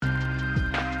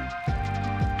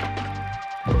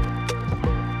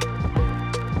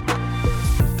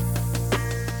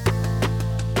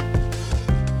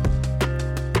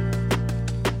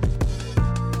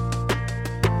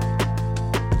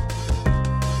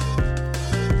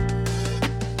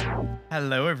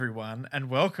Hello, everyone, and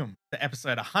welcome to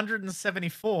episode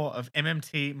 174 of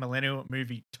MMT Millennial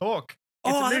Movie Talk.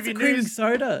 It's That's a creaming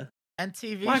soda. And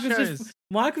TV shows.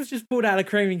 Michael's just pulled out a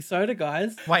creaming soda,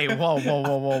 guys. Wait,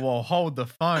 whoa! Hold the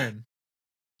phone.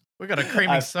 We got a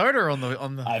creaming soda on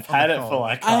the. I've had it for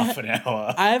like half an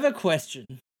hour. I have a question.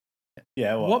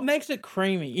 Yeah, what makes it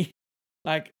creamy?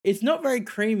 Like, it's not very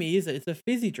creamy, is it? It's a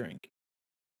fizzy drink.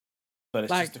 But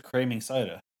it's just a creaming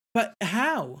soda. But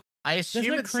how? I assume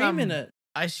There's no it's cream in it.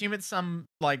 I assume it's some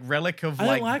like relic of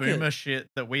boomer shit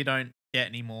that we don't get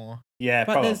anymore. Yeah,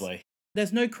 but probably.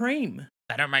 There's no cream.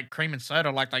 They don't make cream and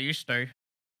soda like they used to.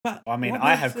 But I mean,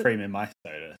 I have cream in my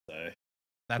soda, so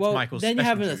that's Michael's. Then you're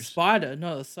having juice. a spider,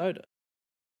 not a soda.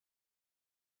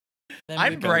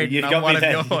 I'm Braden. I'm one of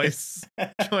your hosts,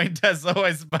 joined as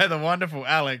always by the wonderful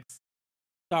Alex.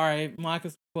 Sorry,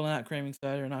 Michael's pulling out creaming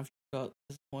soda, and I've got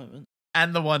disappointment.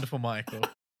 And the wonderful Michael.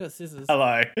 Got scissors.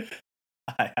 Hello.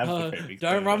 I have the creaming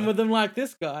soda. Don't run with them like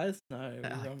this, guys. No,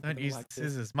 don't use the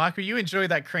scissors. Michael, you enjoy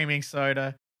that creaming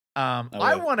soda.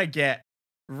 I want to get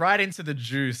right into the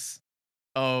juice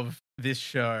of this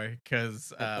show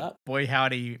because, boy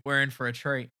howdy, we're in for a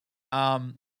treat.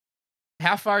 How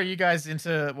far are you guys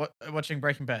into watching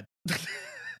Breaking Bad?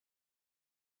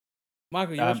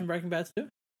 Michael, you watching Breaking Bad too?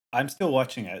 I'm still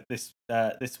watching it. This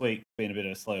week been a bit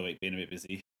of a slow week, been a bit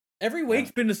busy. Every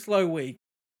week's been a slow week.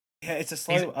 Yeah, it's a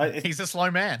slow. He's a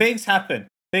slow man. Things happen.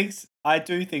 I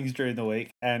do things during the week,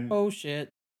 and bullshit.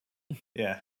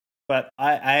 Yeah, but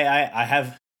I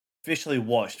have officially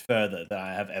watched further than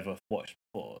I have ever watched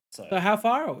before. So how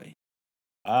far are we?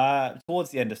 Towards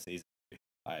the end of season 2,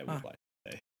 I would like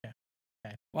to say. Yeah.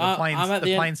 Okay. Well,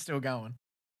 the plane's still going.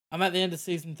 I'm at the end of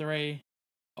season 3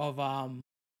 of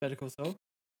Better Call Saul.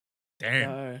 Damn.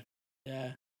 So,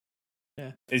 yeah.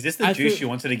 Is this the juice you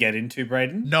wanted to get into,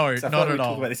 Braden? No, not at all. We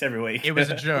talk about this every week. It was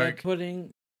a joke.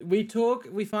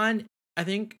 I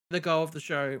think the goal of the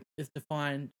show is to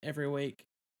find every week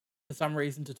for some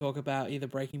reason to talk about either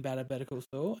Breaking Bad or Better Call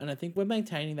Saul, and I think we're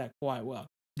maintaining that quite well.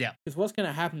 Yeah. Because what's going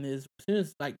to happen is, as soon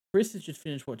as Chris has just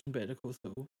finished watching Better Call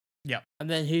Saul, yeah, and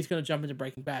then he's going to jump into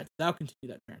Breaking Bad, so they'll continue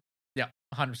that trend. Yeah,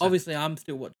 100%. Obviously, I'm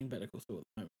still watching Better Call Saul at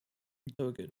the moment, so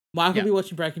we're good. Mike will be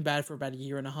watching Breaking Bad for about a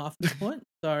year and a half at this point,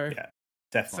 so yeah.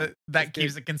 Definitely. So that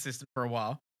keeps it consistent for a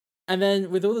while. And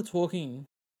then with all the talking,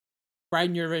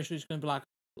 Braden, you're eventually just going to be like...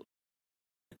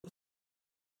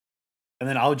 And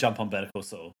then I'll jump on Better Call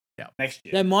Saul next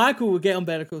year. Then Michael will get on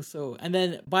Better Call Saul. And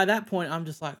then by that point, I'm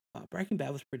just like, Breaking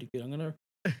Bad was pretty good. I'm going to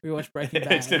rewatch Breaking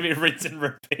Bad. It's going to be rinse and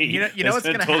repeat. You know what's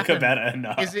going to happen? Talk about it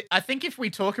enough. I think if we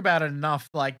talk about it enough,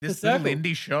 this little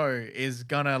indie show is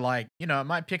going to it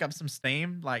might pick up some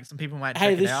steam. Like some people might check it out.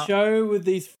 Hey, this show with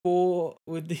these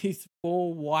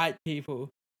four white people,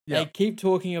 they keep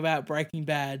talking about Breaking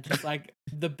Bad, just like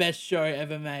the best show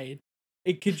ever made.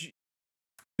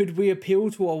 Could we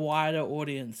appeal to a wider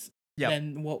audience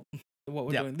than what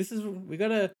we're doing? This is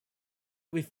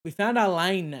we found our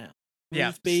lane now. We'll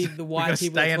just be the white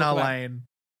people. Stay in our lane.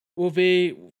 We'll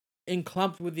be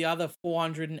clumped with the other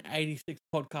 486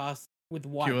 podcasts with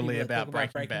white purely people about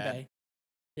Breaking Bad.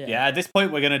 Yeah, at this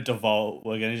point we're gonna devolve.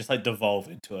 We're gonna just devolve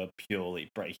into a purely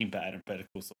Breaking Bad and Better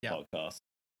Call Saul podcast.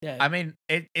 Yeah, I mean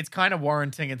it's kind of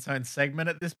warranting its own segment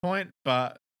at this point,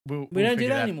 but we don't do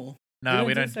that anymore. No,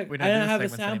 we don't. I don't have a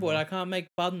soundboard. Anymore. I can't make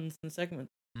buttons and segments.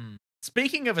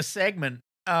 Speaking of a segment,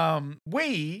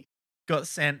 we got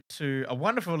sent to a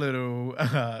wonderful little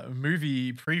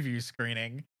movie preview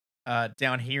screening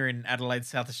down here in Adelaide,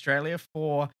 South Australia,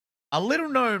 for a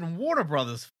little-known Warner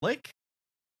Brothers flick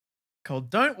called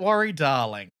Don't Worry,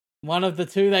 Darling. One of the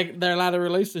two they're allowed to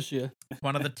release this year.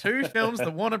 One of the two films the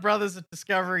Warner Brothers at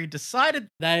Discovery decided,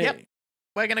 we're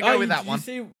going to go with that one.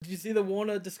 Did you see the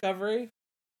Warner Discovery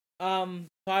title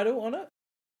on it?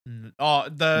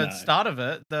 Oh, start of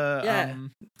it.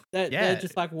 They're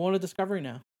just like Warner Discovery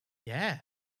now. Yeah.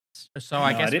 So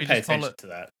I guess we just call it to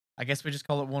that. I guess we just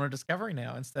call it Warner Discovery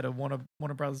now instead of Warner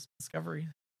Brothers Discovery.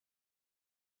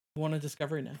 Warner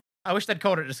Discovery now. I wish they'd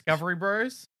called it Discovery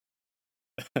Bros.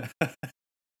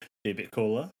 Be a bit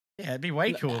cooler. Yeah, it'd be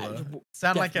way cooler. It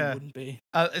sounds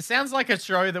like a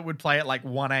show that would play at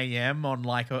 1 a.m. on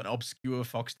an obscure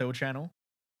Foxtel channel.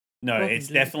 No, it's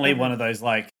definitely one of those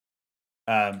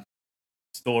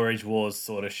Storage Wars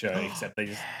sort of show, except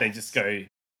they just go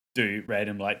do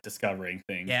random discovering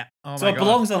things. Yeah. Oh so it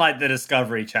belongs on the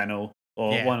Discovery Channel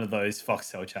or one of those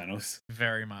Foxtel channels.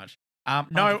 Very much.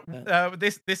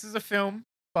 This is a film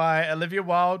by Olivia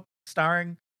Wilde,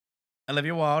 starring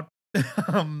Olivia Wilde. This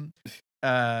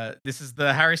is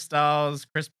the Harry Styles,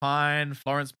 Chris Pine,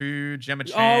 Florence Pugh, Gemma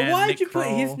Chan. Oh, why'd Nick you Kroll.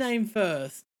 put his name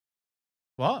first?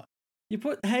 What? You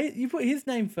put his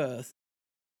name first.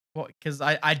 What? Because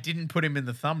I didn't put him in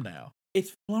the thumbnail.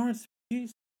 It's Florence Pugh.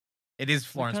 It is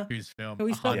Florence can't- Pugh's film. can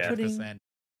we stop 100%.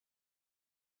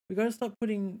 We got to stop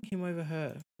putting him over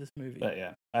her. This movie. But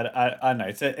yeah, I know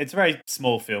it's a very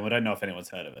small film. I don't know if anyone's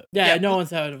heard of it. Yeah, Yeah, no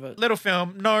one's heard of it. Little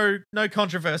film, no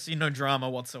controversy, no drama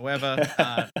whatsoever.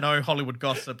 No Hollywood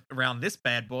gossip around this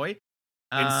bad boy.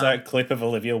 Insert clip of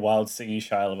Olivia Wilde singing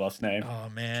Shia LaBeouf's name. Oh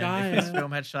man, Shia. if this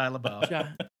film had Shia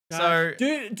LaBeouf. So,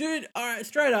 So- dude, all right,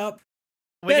 straight up,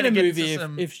 We're gonna better get movie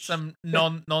into if some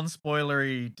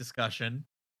non-spoilery discussion.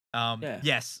 Yeah.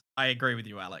 Yes, I agree with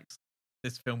you, Alex.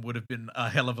 This film would have been a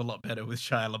hell of a lot better with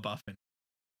Shia LaBeouf in.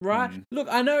 right? Mm. Look,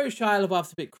 I know Shia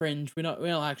LaBeouf's a bit cringe. We don't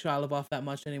like Shia LaBeouf that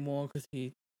much anymore because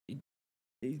he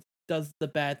does the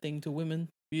bad thing to women,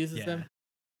 abuses Yeah. them.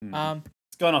 Mm.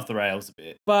 It's gone off the rails a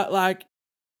bit. But like,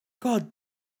 god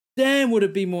damn, would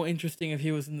it be more interesting if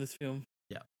he was in this film?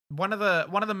 One of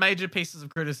the major pieces of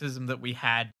criticism that we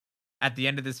had at the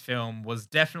end of this film was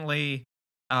definitely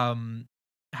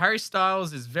Harry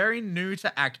Styles is very new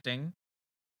to acting,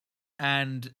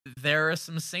 and there are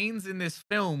some scenes in this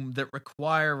film that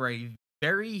require a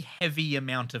very heavy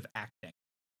amount of acting.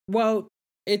 Well,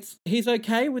 he's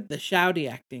okay with the shouty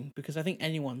acting because I think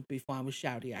anyone would be fine with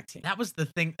shouty acting. That was the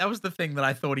thing that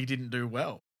I thought he didn't do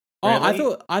well. Oh,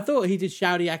 Really? I thought he did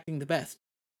shouty acting the best.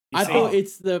 You I see-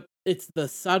 thought it's the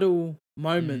subtle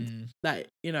moments Mm.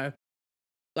 that,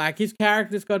 like his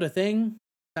character's got a thing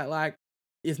that like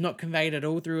is not conveyed at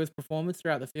all through his performance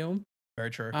throughout the film. Very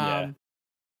true. Yeah.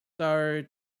 So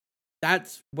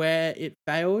that's where it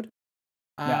failed.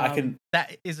 Yeah, I can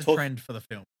That is a talk- trend for the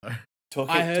film, though.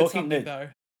 I heard talking something to though.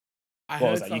 I What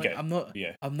heard was that? You something. go.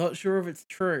 Yeah. I'm not sure if it's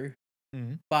true,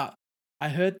 Mhm. but I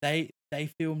heard they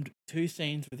filmed 2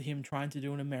 scenes with him trying to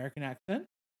do an American accent,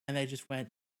 and they just went,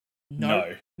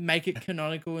 no, make it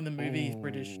canonical in the movie. He's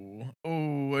British.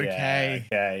 Oh, Yeah, okay.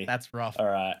 okay. That's rough. All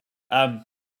right.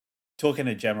 Talking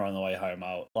to Gemma on the way home,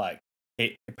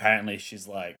 apparently she's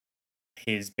like,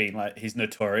 he's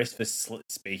notorious for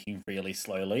speaking really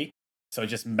slowly, so it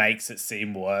just makes it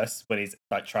seem worse when he's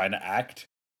like trying to act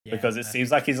Yeah, because it seems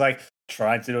like he's like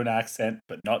trying to do an accent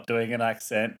but not doing an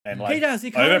accent and He like does.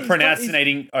 He can't. over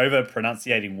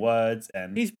pronunciating words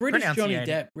and He's British Johnny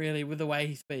Pronunciating. Depp, really, with the way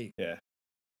he speaks. Yeah.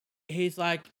 He's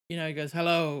like, he goes,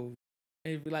 hello.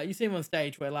 He'd be like, you see him on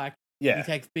stage where like he yeah.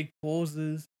 takes big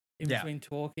pauses in Yeah. between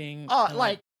talking. Oh, and,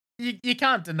 like you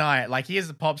can't deny it. Like he is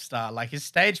a pop star. Like his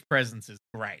stage presence is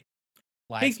great.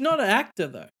 Like he's not an actor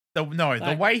though. the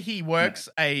like- way he works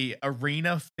a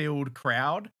arena filled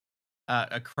crowd,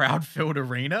 a crowd filled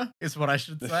arena is what I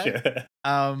should say.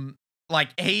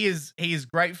 Like he is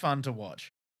great fun to watch,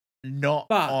 not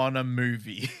But- on a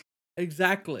movie.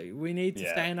 Exactly. We need to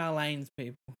Yeah. stay in our lanes,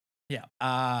 people. Yeah.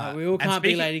 Like, we all and can't be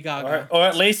speaking- Lady Gaga. or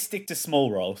at least stick to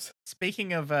small roles.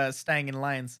 Speaking of staying in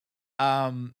lanes,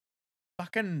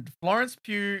 fucking Florence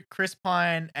Pugh, Chris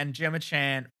Pine, and Gemma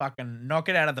Chan fucking knock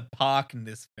it out of the park in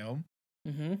this film.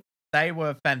 Mm-hmm. They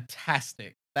were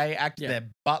fantastic. They acted Yeah. their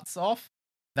butts off.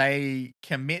 They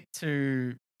commit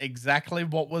to exactly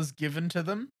what was given to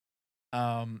them.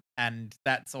 And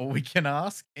that's all we can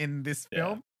ask in this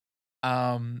Yeah.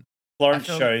 film. Florence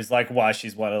feel- shows like why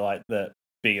she's one of like the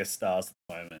biggest stars at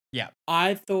the moment.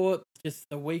 I thought just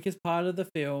the weakest part of the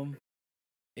film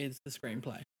is the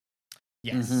screenplay.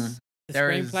 Yes. Mhm. The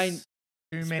There is screenplay,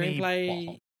 too many plot screenplay,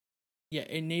 holes. yeah,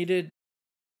 it needed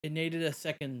a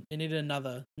second. It needed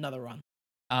another run.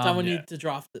 Someone yeah. needed to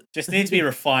draft it. Just needs to be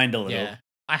refined a little. Yeah.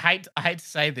 I hate to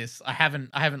say this. I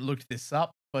haven't looked this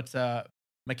up, but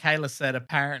Michaela said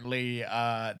apparently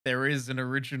there is an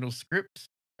original script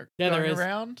Yeah, there going is.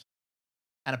 around,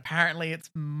 and apparently it's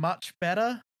much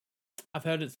better. I've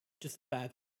heard it's just as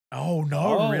bad. Oh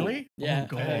no, Oh, really? Yeah,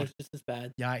 Oh I heard god. it's just as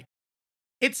bad. Yikes.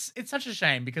 It's such a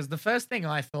shame because the first thing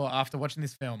I thought after watching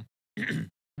this film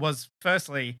was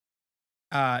firstly,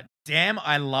 damn,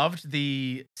 I loved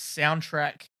the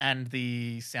soundtrack and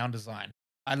the sound design.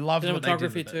 I loved what they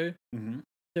did Cinematography with it. too. Mm-hmm.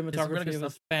 some really Cinematography good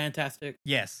was stuff. fantastic.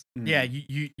 Yes. Mm. Yeah,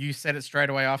 you said it straight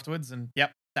away afterwards, and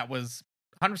yep, that was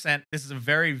 100%. This is a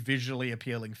very visually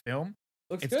appealing film.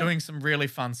 Looks It's good. doing some really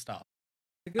fun stuff.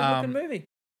 It's a good looking um, movie.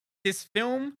 This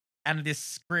film and this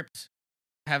script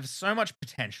have so much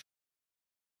potential.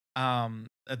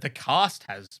 The cast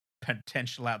has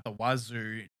potential out the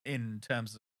wazoo in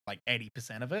terms of like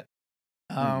 80% of it.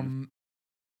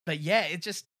 But yeah, it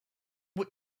just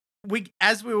we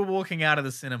as we were walking out of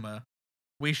the cinema,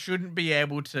 we shouldn't be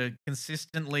able to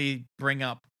consistently bring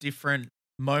up different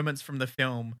moments from the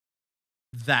film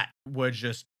that were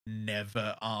just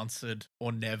never answered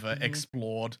or never Mhm.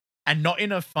 explored, and not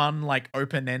in a fun like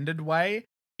open-ended way,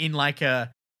 in like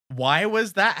a why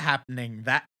was that happening?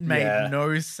 That made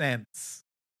no sense.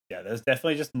 Yeah, there's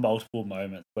definitely just multiple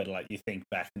moments where like you think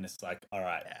back and it's like, all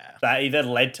right, that either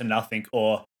led to nothing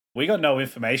or we got no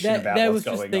information about there what's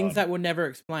was just going things on. that were never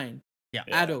explained.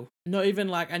 At all. Not even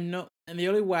like, and the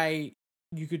only way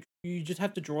you just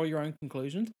have to draw your own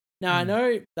conclusions. Now I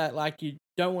know that like you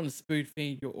don't want to spoon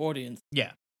feed your audience.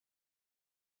 Yeah.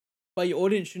 But your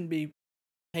audience shouldn't be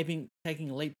taking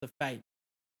leaps of faith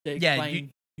to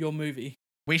explain your movie.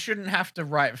 We shouldn't have to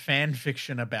write fan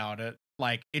fiction about it.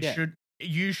 Like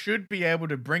you should be able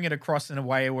to bring it across in a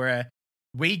way where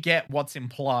we get what's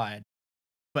implied,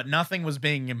 but nothing was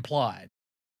being implied.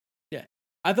 Yeah.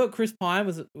 I thought Chris Pine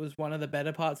was one of the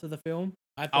better parts of the film.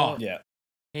 I thought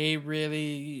he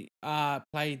really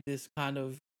played this kind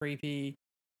of creepy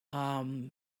almost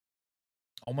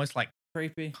like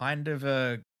creepy kind of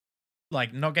a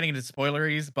like not getting into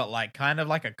spoileries, but like kind of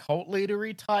like a cult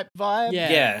leadery type vibe.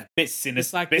 Yeah, bit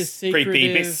sinister, like bit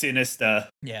creepy, bit sinister.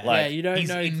 Yeah, like, you don't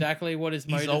know exactly what his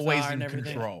motives are and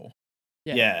everything. Control.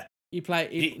 Yeah.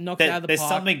 He knocks out of the there's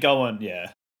park. something going,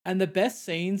 And the best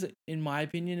scenes, in my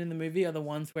opinion, in the movie are the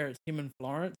ones where it's him and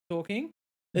Florence talking.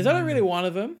 There's only really one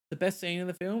of them. The best scene in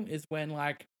the film is when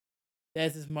like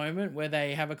there's this moment where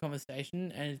they have a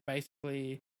conversation and it's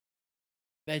basically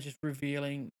they're just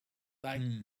revealing like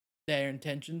their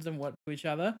intentions and what to each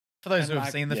other. For those who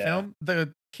have seen the film,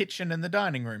 the kitchen and the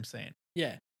dining room scene.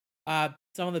 Yeah.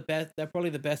 Some of the best, they're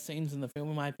probably the best scenes in the film,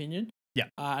 in my opinion. Yeah.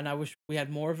 And I wish we had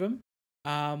more of them.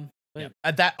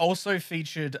 That also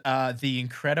featured the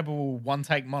incredible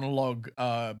one-take monologue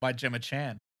by Gemma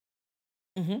Chan,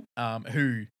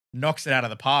 who knocks it out of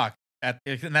the park, and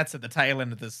that's at the tail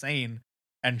end of the scene,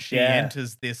 and she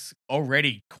enters this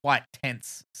already quite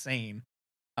tense scene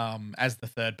as the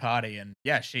third party, and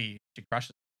she crushes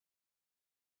it.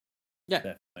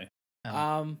 Yeah, definitely.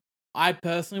 I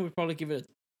personally would probably give it.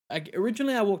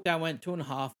 Originally, I walked out, went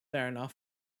 2.5. Fair enough.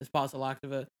 There's parts I liked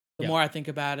of it. The more I think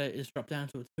about it, it's dropped down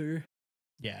to a 2.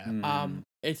 Yeah.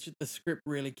 It's just the script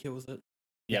really kills it.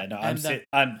 Yeah. No, I'm sitting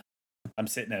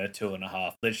at a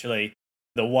 2.5. Literally,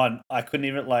 the one I couldn't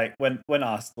even like when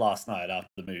asked last night after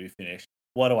the movie finished,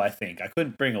 what do I think? I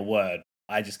couldn't bring a word.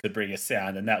 I just could bring a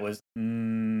sound, and that was.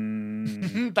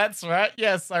 That's right.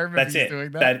 Yes, I remember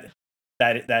doing that.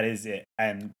 That is it,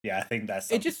 and I think that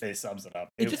sums it up.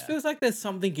 It just feels like there's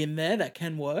something in there that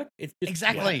can work. It's just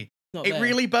exactly. It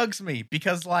really bugs me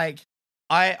because, like,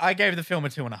 I gave the film a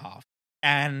 2.5,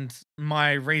 and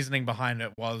my reasoning behind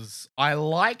it was I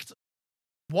liked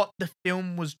what the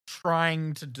film was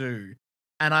trying to do,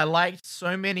 and I liked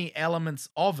so many elements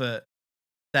of it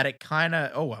that it kind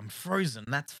of. Oh, I'm frozen.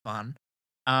 That's fun.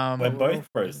 We're both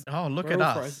frozen. Oh, look at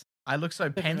us. Frozen. I look so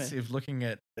pensive looking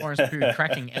at Florence Pugh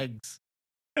cracking eggs.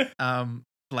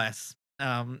 Bless.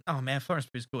 Oh man, Florence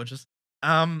Pugh's gorgeous.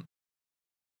 I'm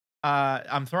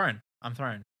thrown. I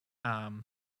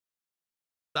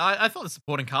thought the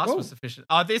supporting cast was sufficient.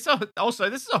 This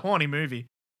is a horny movie.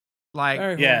 Like,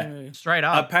 horny. Straight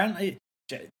up. Apparently,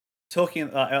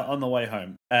 talking on the way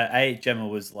home, Gemma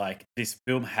was like, "This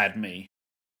film had me.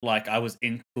 Like, I was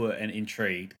into it and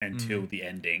intrigued until the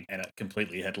ending, and it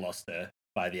completely had lost her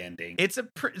by the ending." It's a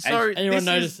anyone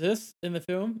notice this in the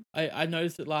film? I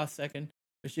noticed it last second.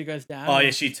 But she goes down. Oh yeah,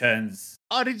 she turns.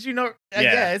 Oh, did you know?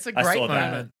 Yeah, it's a great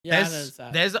moment. Yeah,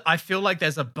 I feel like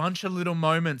there's a bunch of little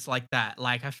moments like that.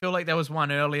 Like, I feel like there was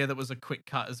one earlier that was a quick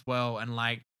cut as well. And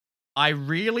like, I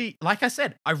really like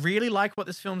what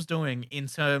this film's doing in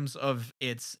terms of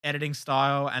its editing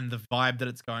style and the vibe that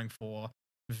it's going for,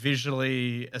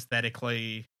 visually,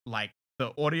 aesthetically, like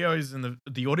the audios and the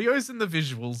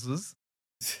visuals.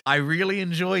 I really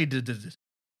enjoyed it,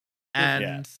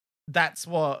 and that's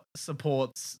what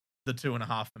supports the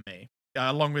 2.5 for me,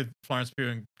 along with Florence Pugh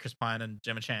and Chris Pine and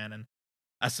Gemma Chan and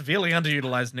a severely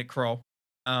underutilized Nick Kroll.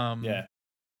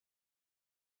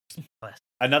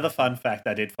 Another fun fact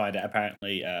I did find out,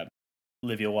 apparently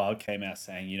Olivia Wilde came out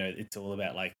saying, it's all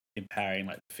about like empowering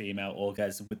like the female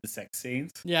orgasm with the sex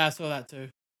scenes. Yeah, I saw that too.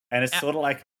 And it's sort of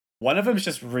like one of them is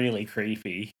just really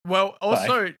creepy. Well,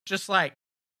 also just like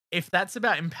if that's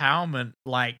about empowerment,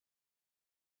 like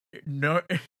no.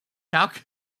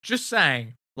 Just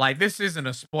saying, like, this isn't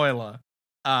a spoiler.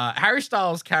 Harry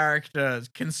Styles' character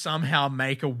can somehow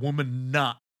make a woman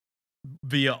nut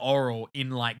via oral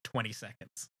in like 20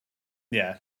 seconds.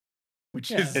 Yeah.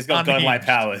 Which is he's got godlike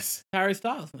powers. Harry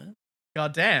Styles, man.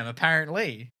 God damn,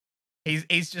 apparently.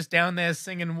 He's just down there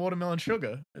singing Watermelon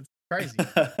Sugar. It's crazy.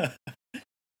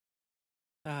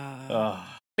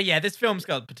 But yeah, this film's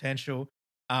got potential.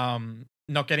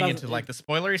 Not getting into like the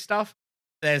spoilery stuff.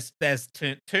 There's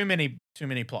too many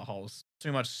plot holes.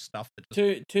 Too much stuff that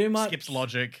too much skips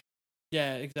logic.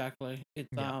 Yeah, exactly.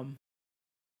 Yeah.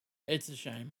 It's a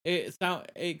shame.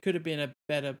 It could have been a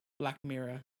better Black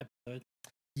Mirror episode.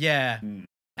 Yeah. Mm.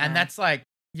 And that's like,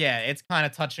 yeah, it's kind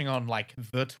of touching on like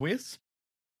the twist,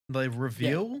 the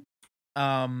reveal.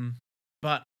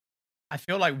 But I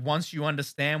feel like once you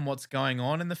understand what's going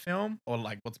on in the film, or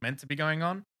like what's meant to be going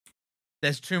on,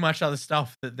 there's too much other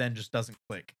stuff that then just doesn't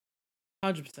click.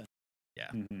 100%. Yeah.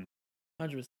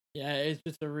 100%. Yeah, it's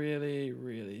just a really,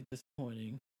 really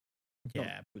disappointing.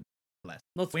 Yeah. Bless.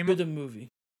 Not so good a movie.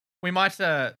 We might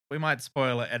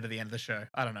spoil it at the end of the show.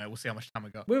 I don't know. We'll see how much time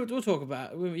we got. We'll talk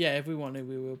about it. Yeah, if we want to,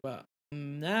 we will. But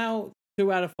now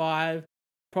 2 out of 5.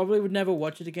 Probably would never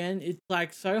watch it again. It's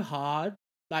like so hard.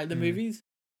 Like the movies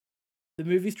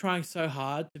trying so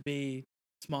hard to be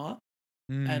smart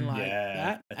and like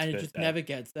that, and it just never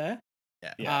gets there.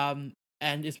 Yeah.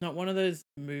 And it's not one of those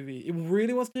movies. It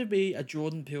really wants to be a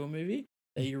Jordan Peele movie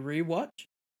that you rewatch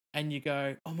and you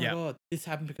go, "Oh my god, this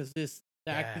happened because this.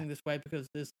 They're acting this way because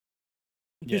this."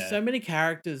 There's so many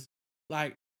characters.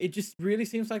 Like it just really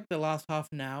seems like the last half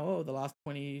an hour or the last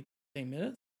 20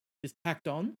 minutes is tacked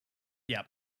on. Yep.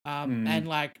 And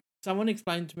like someone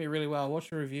explained to me really well. I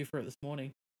watched a review for it this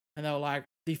morning, and they were like,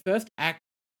 the first act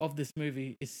of this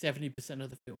movie is 70% of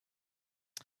the film.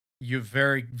 You're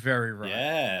very, very right.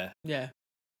 Yeah. Yeah.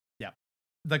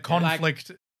 The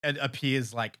conflict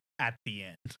appears like at the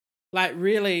end. Like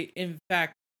really, in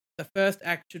fact, the first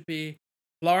act should be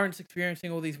Florence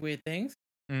experiencing all these weird things.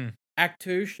 Act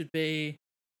 2 should be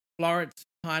Florence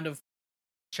kind of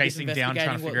chasing down,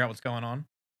 trying to figure out what's going on.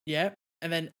 Yeah.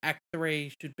 And then Act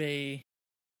 3 should be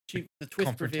the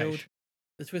twist revealed.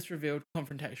 The twist revealed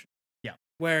confrontation. Yeah.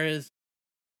 Whereas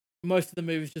most of the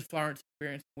movies just Florence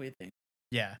experiencing weird things.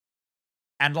 Yeah.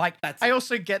 And like, I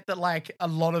also get that like a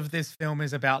lot of this film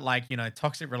is about like, you know,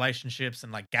 toxic relationships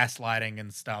and like gaslighting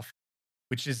and stuff,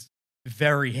 which is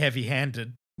very heavy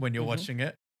handed when you're watching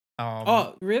it.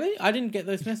 Oh, really? I didn't get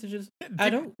those messages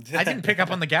at all. I didn't pick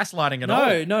up on the gaslighting at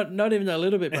all. No, not even a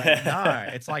little bit, bro. No,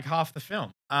 it's like half the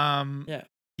film.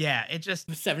 Yeah, it just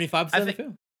 75% of the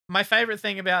film. My favorite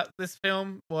thing about this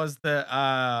film was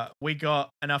that we got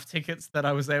enough tickets that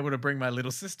I was able to bring my little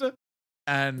sister.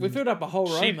 And we filled up a whole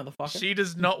row, motherfucker. She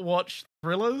does not watch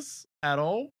thrillers at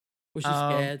all. Was she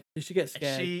scared? Did she get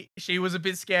scared? She was a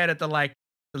bit scared at the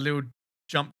little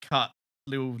jump cut,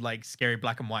 little like scary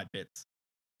black and white bits.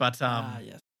 But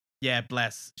yes. Yeah,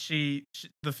 bless. She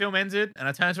the film ended, and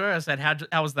I turned to her. I said,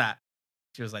 "How was that?"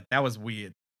 She was like, "That was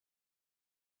weird."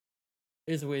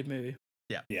 It is a weird movie.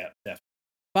 Yeah, definitely.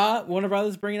 But Warner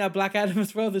Brothers bringing out Black Adam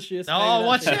as well this year. So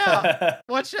watch out!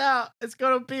 Watch out! It's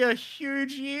gonna be a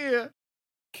huge year.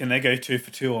 Can they go 2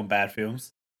 for 2 on bad films?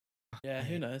 Yeah,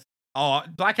 who knows? Oh,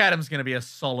 Black Adam's gonna be a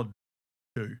solid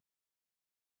 2.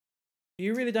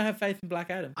 You really don't have faith in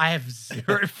Black Adam? I have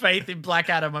zero faith in Black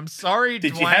Adam. I'm sorry,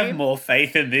 Did Dwayne. you have more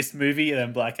faith in this movie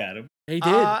than Black Adam? He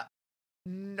did. I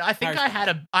think I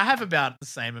have about the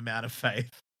same amount of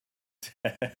faith.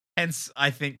 Hence,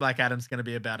 I think Black Adam's going to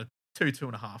be about a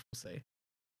 2.5. We'll see.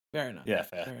 Fair enough. Yeah,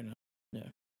 fair. Fair enough. Yeah.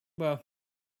 Well,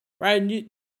 Brayden,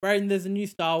 there's a new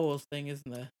Star Wars thing,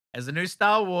 isn't there? There's a new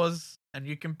Star Wars, and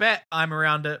you can bet I'm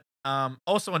around it.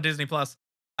 Also on Disney Plus.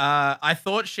 I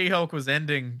thought She-Hulk was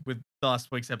ending with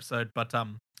last week's episode, but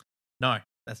no,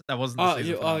 that wasn't the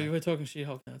season finale. You were talking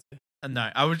She-Hulk now too. No,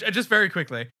 I was just very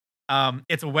quickly.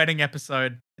 It's a wedding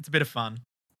episode. It's a bit of fun.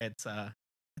 It's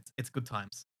good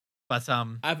times. But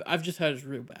I've just heard it's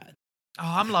real bad. Oh,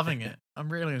 I'm loving it.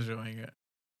 I'm really enjoying it.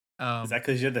 Is that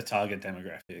because you're the target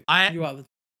demographic? You are.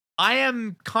 I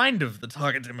am kind of the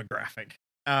target demographic.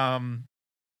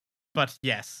 But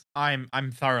yes,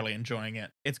 I'm thoroughly enjoying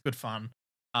it. It's good fun.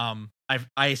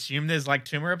 I assume there's like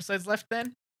 2 more episodes left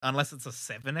then, unless it's a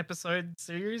 7-episode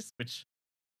series, which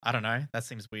I don't know. That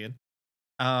seems weird.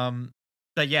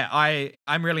 But yeah,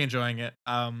 I'm really enjoying it.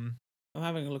 I'm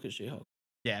having a look at She-Hulk.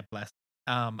 Yeah, blessed.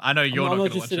 I know you're I'm not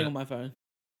just watch sitting it. on my phone.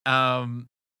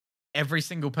 Every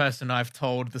single person I've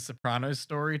told the Sopranos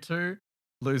story to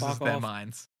loses their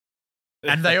minds,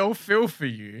 and they all feel for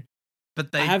you,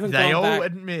 but they all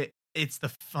admit it's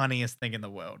the funniest thing in the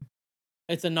world.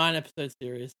 It's a 9-episode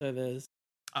series, so there's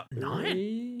 9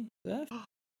 3 left.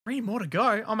 3 more to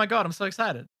go. Oh my god, I'm so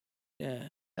excited. Yeah,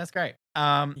 that's great.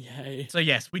 Yay. So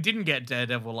yes, we didn't get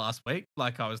Daredevil last week,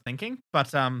 like I was thinking,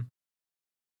 but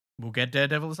we'll get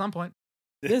Daredevil at some point.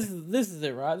 This is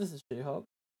it, right? This is She-Hulk.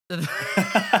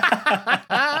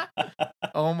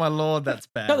 Oh my lord, that's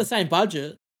bad. Got the same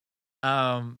budget.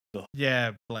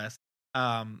 Yeah, blessed.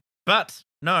 But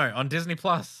no, on Disney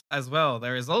Plus as well,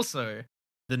 there is also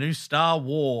the new Star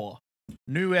War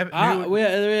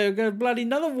We're going to bloody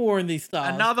another war in these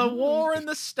stars. Another war in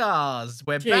the stars.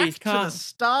 We're back to the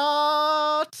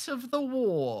start of the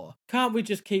war. Can't we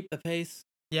just keep the peace?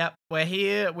 Yep, we're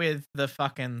here with the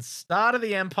fucking start of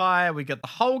the Empire. We got the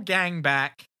whole gang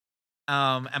back.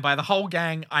 And by the whole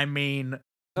gang, I mean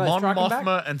Mon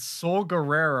Mothma and Saw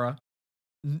Gerrera.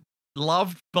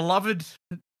 Beloved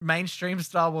mainstream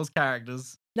Star Wars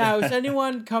characters. Now, is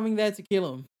anyone coming there to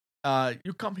kill him?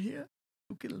 You come here,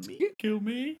 you kill me. You kill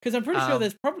me. Because I'm pretty sure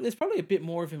there's probably a bit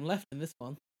more of him left in this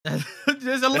one.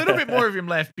 There's a little bit more of him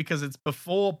left because it's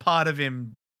before part of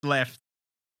him left,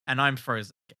 and I'm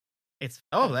frozen. There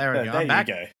we go. I'm back.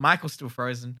 Michael's still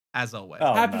frozen, as always.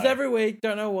 Happens every week.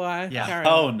 Don't know why. Yeah.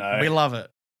 No. We love it.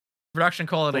 Production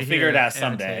quality. We'll figure it out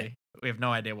someday. We have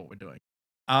no idea what we're doing.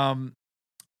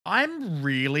 I'm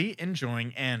really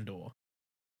enjoying Andor,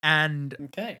 and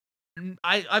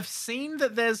I've seen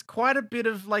that there's quite a bit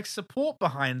of like support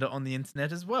behind it on the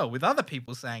internet as well, with other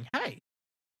people saying, "Hey,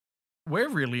 we're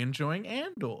really enjoying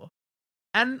Andor,"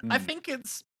 and I think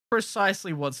it's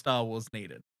precisely what Star Wars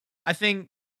needed. I think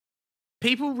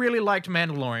people really liked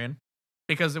Mandalorian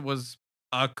because it was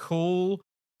a cool,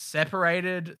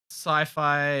 separated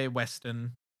sci-fi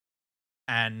western,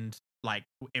 and like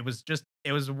it was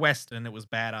western, it was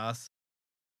badass.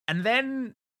 And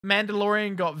then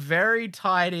Mandalorian got very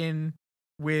tied in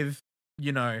with,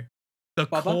 the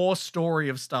core story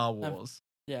of Star Wars.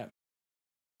 Yeah.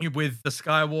 With the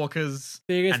Skywalkers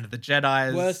and the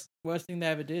Jedis. Worst thing they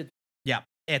ever did. Yeah.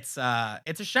 It's a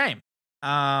shame.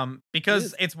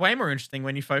 Because it's way more interesting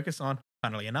when you focus on,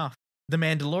 funnily enough, the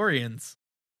Mandalorians.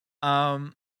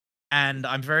 And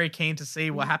I'm very keen to see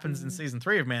what happens in season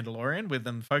 3 of Mandalorian, with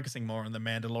them focusing more on the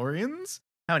Mandalorians.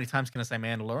 How many times can I say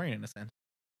Mandalorian in a sentence?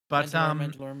 But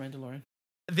Mandalorian.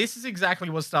 This is exactly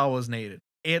what Star Wars needed.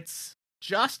 It's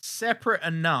just separate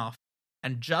enough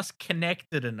and just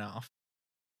connected enough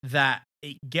that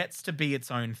it gets to be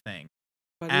its own thing.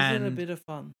 But is it a bit of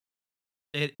fun?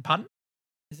 Pardon?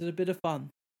 Is it a bit of fun?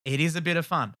 It is a bit of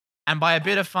fun. And by a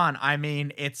bit of fun, I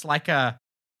mean it's like a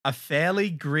fairly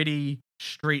gritty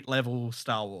street level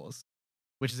Star Wars,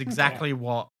 which is exactly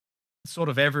what sort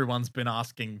of everyone's been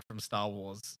asking from Star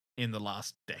Wars in the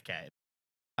last decade.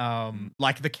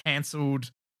 Like the cancelled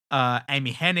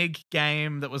Amy Hennig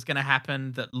game that was going to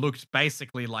happen that looked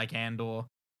basically like Andor.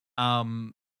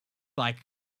 Like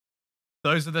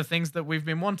those are the things that we've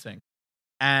been wanting.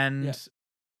 And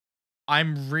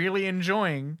I'm really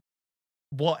enjoying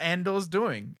what Andor's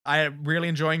doing. I'm really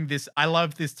enjoying this. I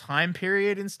love this time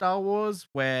period in Star Wars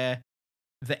where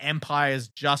the Empire is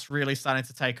just really starting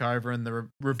to take over and the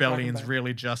rebellion's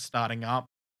really just starting up.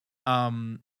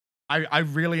 I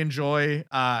really enjoy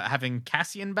having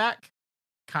Cassian back.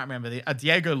 Can't remember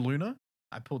Diego Luna.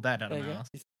 I pulled that out of my ass.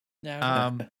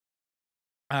 No.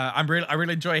 I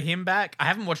really enjoy him back. I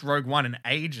haven't watched Rogue One in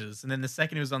ages, and then the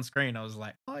second he was on screen, I was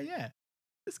like, oh yeah,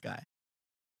 this guy.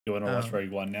 You want to watch Rogue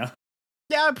One now?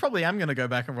 Yeah, I probably am going to go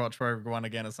back and watch Rogue One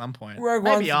again at some point. Rogue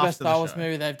One's the best Star Wars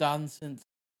movie they've done since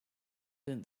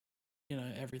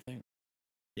everything.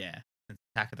 Yeah, since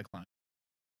Attack of the Clones.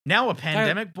 Now a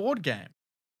pandemic board game.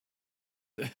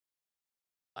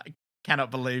 I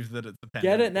cannot believe that it's a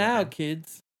pandemic. Get it now,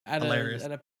 kids. Hilarious.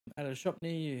 At a shop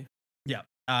near you. Yeah.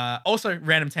 Also,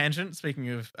 random tangent. Speaking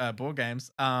of board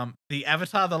games, the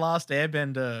Avatar: The Last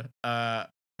Airbender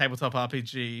tabletop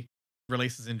RPG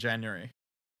releases in January.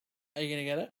 Are you gonna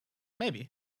get it? Maybe.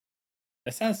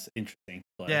 That sounds interesting.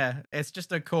 Yeah, it's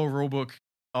just a cool rulebook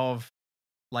of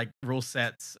like rule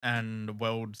sets and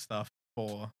world stuff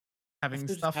for having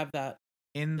stuff have that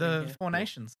in the Four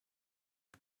Nations.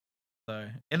 So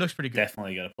it looks pretty good.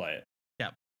 Definitely gotta play it.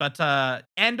 Yeah, but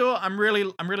Andor, I'm really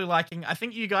liking. I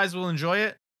think you guys will enjoy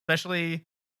it, especially.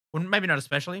 Well, maybe not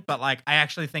especially, but like I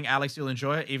actually think Alex, you'll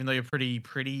enjoy it, even though you're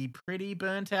pretty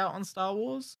burnt out on Star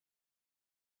Wars.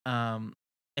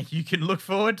 And you can look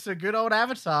forward to good old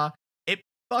Avatar. It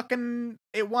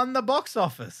won the box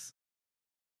office.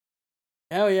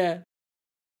 Hell yeah.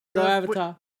 Go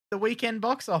Avatar. The weekend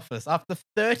box office after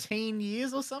 13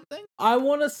 years or something. I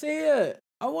want to see it.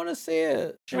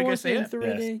 Should we go see it? In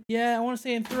 3D. Yes. Yeah, I want to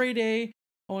see it in 3D.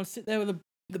 I want to sit there with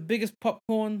the biggest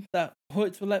popcorn that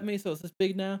Hoyts will let me, so it's this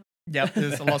big now. Yep,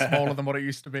 it's a lot smaller than what it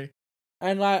used to be.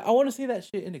 And like, I want to see that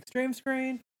shit in extreme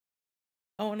screen.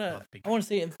 I want to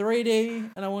see it in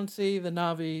 3D, and I want to see the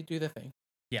Na'vi do their thing.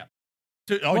 Yeah.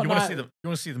 You want to see them? You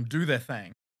want to see them do their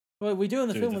thing? Well, we do in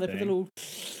the film when they put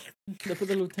the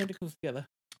little tentacles together.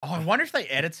 Oh, I wonder if they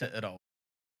edit it at all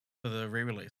for the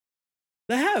re-release.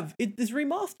 They have. It is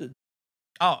remastered.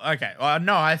 Oh, okay. Well,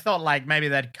 no, I thought like maybe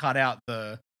they'd cut out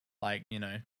the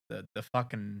the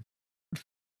fucking.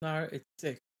 No, it's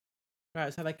sick. Right,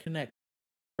 it's how they connect.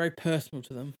 Very personal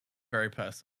to them. Very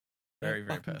personal. Very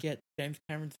Fucking personal. get James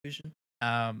Cameron's vision.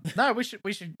 No, we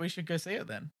should go see it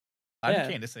then. I'm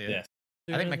keen to see it. Yeah. I think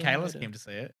Sooner than Michaela's later. keen to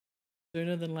see it.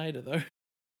 Sooner than later, though.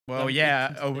 Well, I'm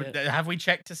yeah. itching to see it. Have we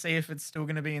checked to see if it's still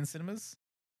going to be in cinemas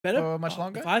Better for much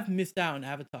longer? If I've missed out on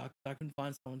Avatar, 'cause I couldn't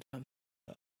find someone to come.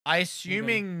 I'm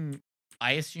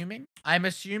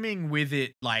assuming with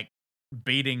it like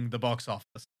beating the box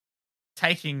office,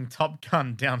 taking Top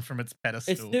Gun down from its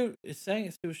pedestal. It's saying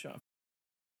it's still showing.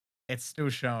 It's still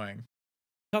showing.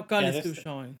 Top Gun Yeah, is still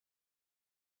showing.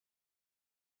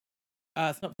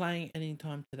 It's not playing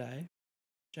anytime today.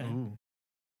 Shame. Ooh.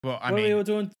 Well, I What are we mean, all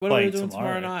doing? What are we playing doing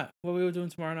tomorrow tomorrow. night? What are we all doing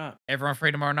tomorrow night? everyone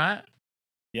free tomorrow night?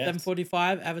 Yes.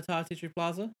 7:45, Avatar Tea Tree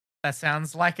Plaza. That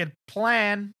sounds like a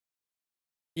plan.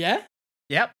 Yeah.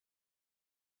 Yep.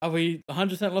 Are we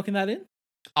 100% locking that in?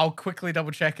 I'll quickly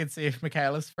double check and see if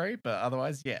Michaela's free, but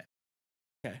otherwise, yeah.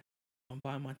 I'm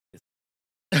buying my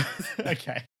tickets.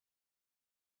 Okay.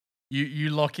 You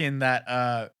lock in that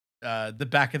the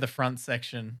back of the front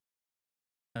section.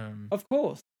 Of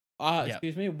course. Yep.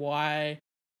 Excuse me. Why?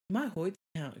 My Hoyt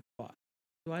account expired.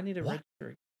 Do I need a What?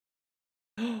 registry?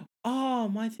 Oh,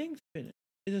 my thing's finished.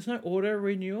 There's no auto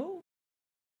renewal.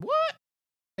 What?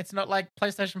 It's not like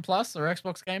PlayStation Plus or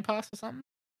Xbox Game Pass or something?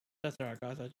 That's alright,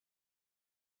 guys.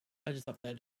 I just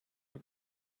updated.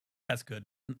 That's good.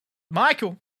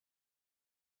 Michael,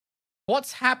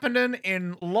 what's happening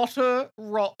in Lotte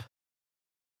Rop?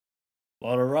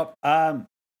 Lot of rock.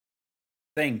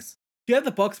 Things. Do you have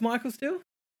the box, Michael? Still?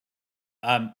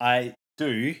 I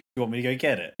do. You want me to go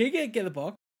get it? Can you get the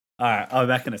box? All right. I'll be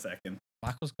back in a second.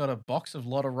 Michael's got a box of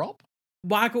Lotte Rop?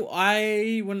 Michael,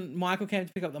 when Michael came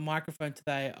to pick up the microphone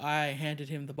today, I handed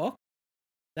him the box.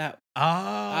 The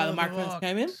microphones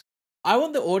came in. I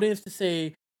want the audience to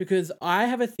see, because I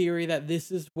have a theory that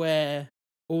this is where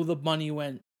all the money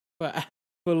went for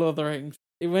Lord of the Rings.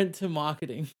 It went to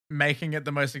marketing. Making it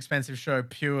the most expensive show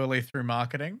purely through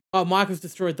marketing. Oh, Michael's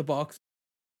destroyed the box.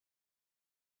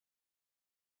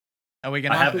 Are we I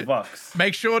gonna have the box.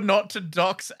 make sure not to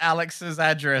dox Alex's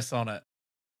address on it?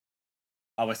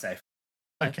 I was safe.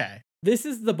 Okay. This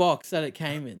is the box that it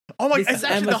came in. Oh my! This It's is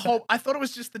actually the Amazon- whole. I thought it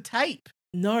was just the tape.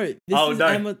 No, this Oh, is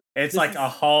no. It's this like is- a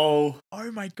whole.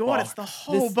 Oh my god! It's the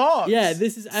whole This- box. Yeah,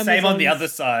 this is Amazon. Same on the other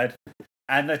side,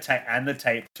 and the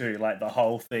tape too. Like the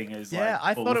whole thing is. Yeah, like,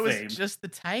 I full thought it was theme. just the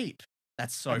tape.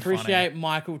 That's so Appreciate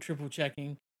Michael triple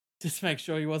checking. Just make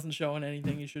sure he wasn't showing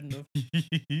anything he shouldn't have.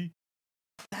 funny.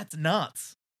 That's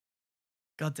nuts.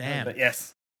 God damn. But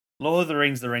yes, Lord of the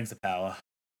Rings, the Rings of Power.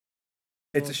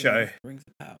 It's a show. Rings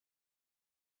of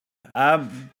Power.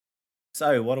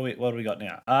 So what do we got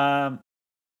now?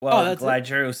 that's it?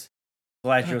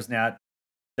 Galadriel's now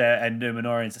there, and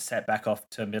Numenorians are set back off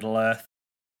to Middle Earth.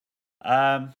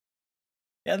 Yeah,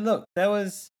 look, there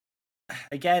was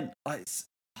again like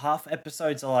half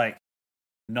episodes are like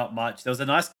not much. There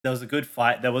was a good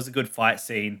fight. There was a good fight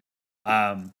scene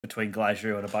between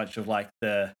Galadriel and a bunch of like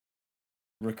the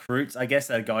recruits, I guess,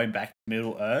 that are going back to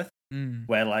Middle Earth.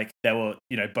 Where like they were,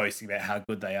 boasting about how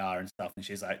good they are and stuff, and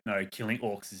she's like, "No, killing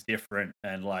orcs is different."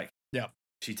 And like,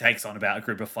 she takes on about a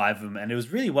group of 5 of them, and it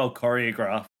was really well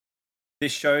choreographed.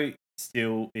 This show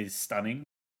still is stunning,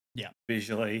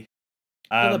 visually.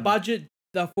 So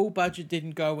the full budget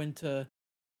didn't go into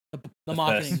the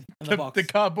marketing and the box. The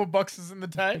cardboard boxes and the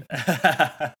tape.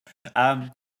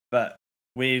 But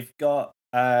we got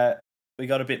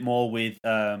a bit more with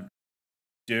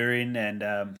Durin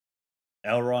and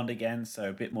Elrond again, so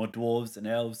a bit more dwarves and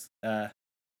elves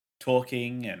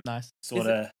talking and Nice. sort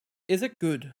of. Is it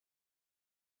good?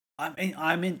 I'm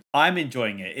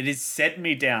enjoying it. It has sent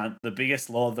me down the biggest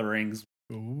Lord of the Rings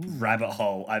rabbit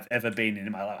hole I've ever been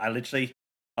in my life.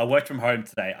 I worked from home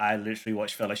today. I literally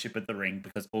watched Fellowship of the Ring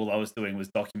because all I was doing was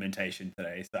documentation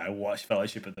today. So I watched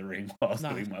Fellowship of the Ring while I was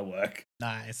doing my work.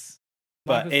 Nice.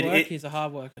 But Michael's he's a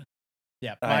hard worker.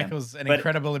 Yeah, Michael's an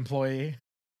incredible employee.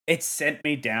 It sent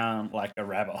me down like a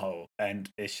rabbit hole, and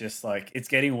it's just like it's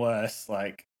getting worse.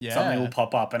 Like something will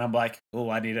pop up, and I'm like, "Oh,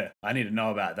 I need to know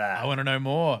about that. I want to know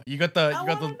more." You got the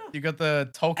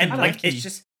Tolkien and like wiki.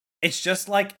 it's just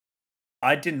like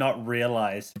I did not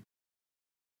realize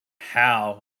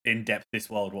how in depth this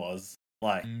world was.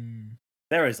 Like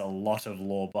there is a lot of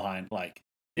lore behind like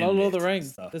Lord of the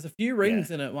Rings. Stuff. There's a few rings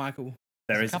in it, Michael.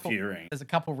 There is a few rings. There's a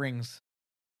couple rings.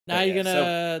 Now you're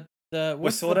gonna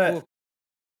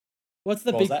what's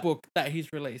the big book that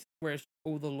he's released where it's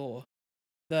all the lore?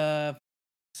 The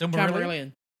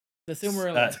Silmarillion. The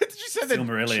Silmarillion. Did you say the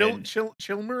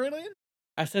Silmarillion?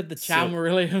 I said the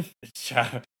Chalmarillion.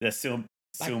 The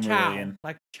Silmarillion.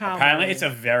 Like Chalmarillion. Apparently, it's a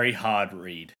very hard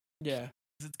read. Yeah.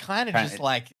 It's kind of just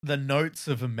like the notes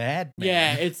of a madman.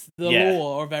 Yeah, it's the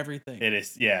law of everything. It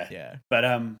is, yeah. Yeah. But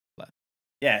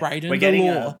yeah, Brayden we're getting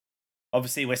the law.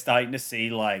 obviously we're starting to see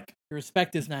like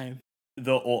respect his name.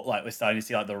 We're starting to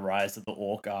see like the rise of the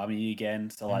orc army again.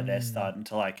 So like they're starting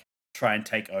to like try and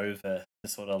take over the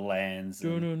sort of lands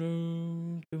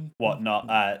and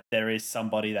whatnot. There is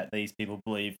somebody that these people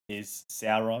believe is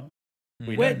Sauron.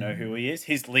 We don't know who he is.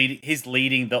 He's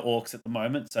leading the orcs at the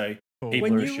moment, so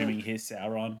people are assuming he's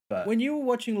Sauron. But when you were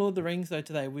watching Lord of the Rings though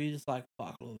today, were you just like,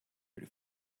 fuck, Lord of the Rings,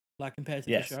 like compared to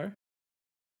the show?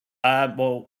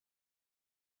 Well,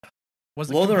 was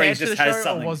it Lord of the Rings just just has has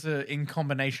something. Or was it in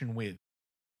combination with?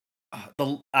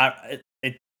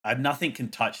 Nothing can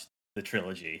touch the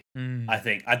trilogy.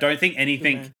 I don't think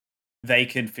anything they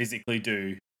can physically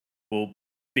do will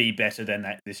be better than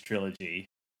this trilogy.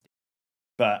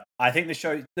 But I think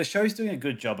the show's doing a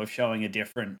good job of showing a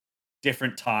different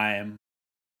time,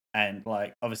 and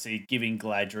like obviously giving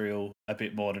Galadriel a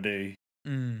bit more to do.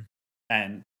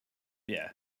 And yeah,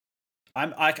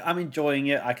 I'm enjoying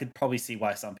it. I could probably see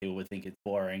why some people would think it's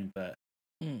boring, but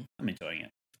I'm enjoying it.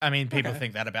 I mean, people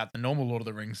think that about the normal Lord of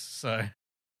the Rings, so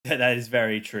that is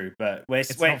very true. But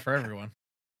it's not for everyone.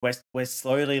 We're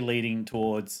slowly leading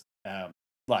towards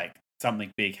like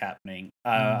something big happening.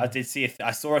 I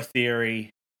saw a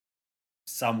theory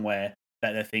somewhere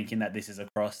that they're thinking that this is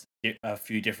across a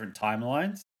few different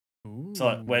timelines. Ooh.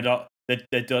 So we're not.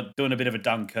 They're doing a bit of a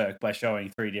Dunkirk by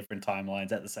showing 3 different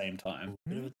timelines at the same time.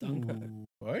 Bit of a Dunkirk.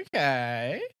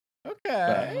 Okay.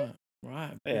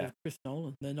 Right. Yeah. Chris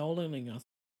Nolan. They're Nolaning us.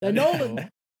 They're Nolan.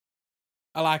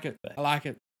 I like it.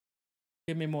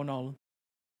 Give me more Nolan.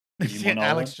 More Nolan?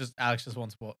 Alex just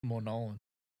wants more Nolan.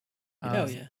 Hell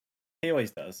yeah. He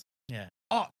always does. Yeah.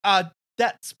 Oh,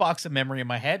 that sparks a memory in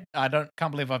my head.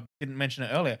 Can't believe I didn't mention it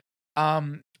earlier.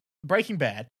 Breaking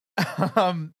Bad.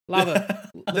 Love it.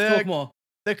 Let's talk more.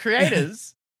 The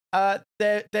creators,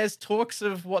 there's talks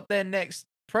of what their next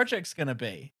project's gonna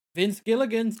be. Vince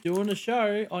Gilligan's doing a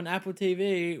show on Apple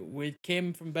TV with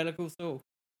Kim from Better Call Saul.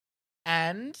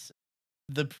 And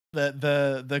the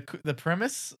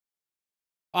premise?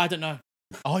 I don't know.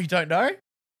 Oh, you don't know?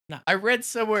 No. I read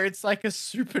somewhere it's like a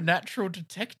supernatural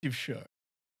detective show.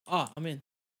 Oh, I'm in.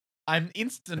 I'm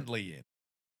instantly in.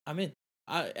 I'm in.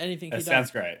 Anything he does.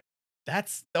 Sounds great.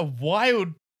 That's a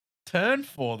wild turn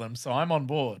for them, so I'm on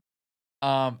board.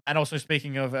 And also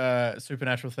speaking of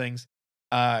supernatural things,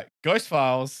 Ghost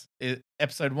Files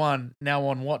episode 1 now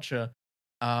on Watcher.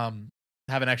 Haven't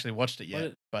actually watched it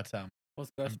yet, but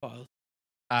what's Ghost Files?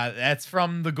 That's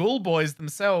from the Ghoul Boys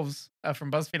themselves,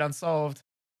 from BuzzFeed Unsolved.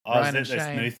 Oh, is it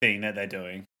this new thing that they're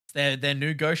doing? Their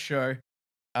new ghost show.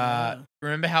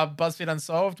 Remember how BuzzFeed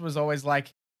Unsolved was always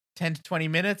like 10 to 20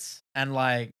 minutes, and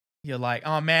like you're like,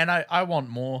 oh man, I want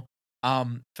more.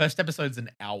 First episode's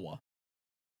an hour.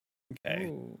 Okay.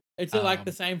 Ooh. Is it like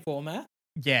the same format?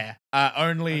 Yeah.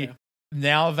 Only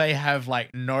now they have like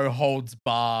no holds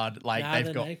barred. Like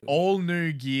they've got all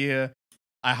new gear.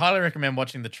 I highly recommend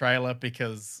watching the trailer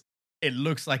because it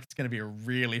looks like it's going to be a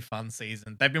really fun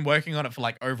season. They've been working on it for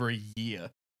like over a year.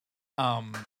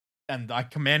 And I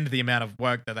commend the amount of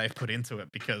work that they've put into it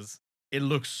because it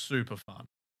looks super fun.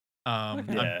 I'm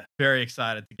very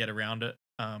excited to get around it.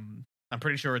 I'm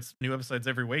pretty sure it's new episodes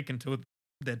every week until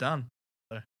they're done.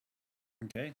 So.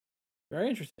 Okay. Very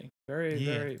interesting. Very,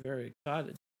 very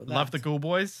excited. Love the Ghoul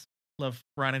Boys. Love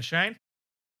Ryan and Shane.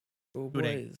 Ghoul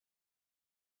Boys.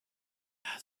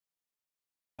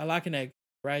 I like an egg,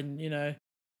 Brayden. You know.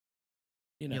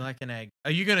 You like an egg.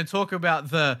 Are you going to talk about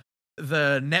the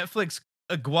Netflix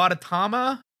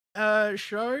Guatatama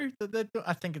show?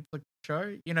 I think it's a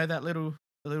show. You know that the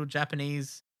little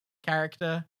Japanese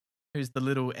character who's the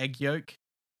little egg yolk,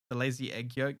 the lazy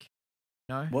egg yolk.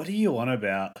 No. What are you on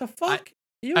about? The fuck?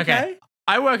 You okay?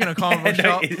 I work in a comic book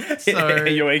shop. So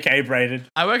you're okay, Brayden.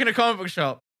 I work in a comic book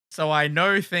shop, so I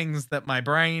know things that my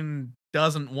brain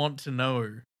doesn't want to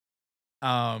know.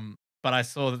 But I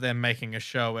saw that they're making a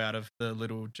show out of the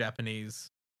little Japanese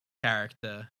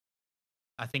character.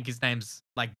 I think his name's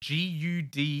like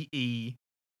Gude.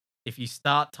 If you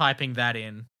start typing that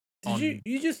in on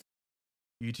you just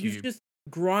YouTube, you just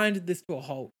grinded this to a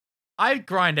halt. I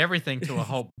grind everything to a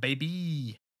halt,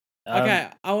 baby. Okay,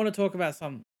 I want to talk about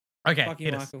something. Okay, Fuck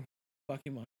you, Michael. Fuck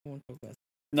you, Michael. I want to talk about something.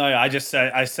 No,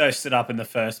 I searched it up, and the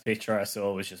first picture I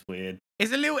saw was just weird.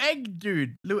 It's a little egg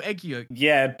dude, little egg yolk.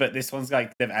 Yeah, but this one's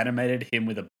like they've animated him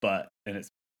with a butt, and it's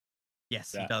he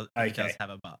does. Okay. He does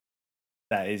have a butt.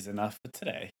 That is enough for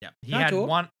today. Yeah, he had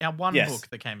one book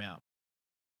that came out.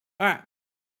 All right.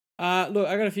 Look,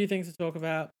 I got a few things to talk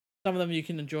about. Some of them you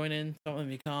can join in, some of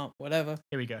them you can't. Whatever.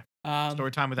 Here we go.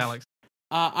 Story time with Alex.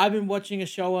 I've been watching a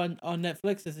show on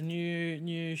Netflix. There's a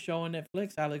new show on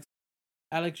Netflix.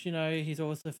 Alex, you know, he's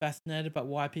also fascinated by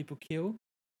why people kill.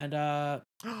 And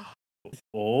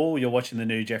Oh, you're watching the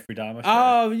new Jeffrey Dahmer show.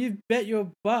 Oh, you bet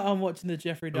your butt I'm watching the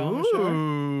Jeffrey Dahmer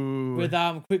show with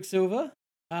Quicksilver.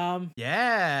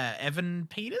 Yeah, Evan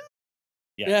Peters.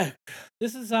 Yeah.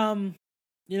 This is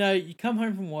you know, you come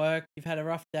home from work, you've had a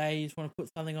rough day, you just want to put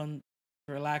something on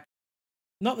to relax.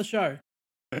 Not the show.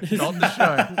 Not the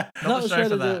show. Not the show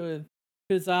for that.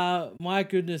 Because my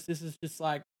goodness, this is just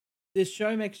like, this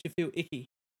show makes you feel icky.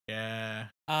 Yeah.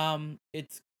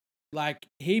 It's like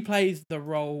he plays the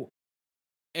role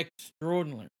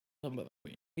extraordinarily.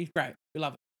 He's great. We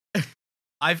love it.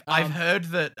 I've heard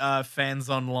that fans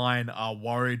online are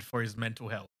worried for his mental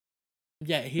health.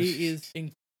 Yeah, he is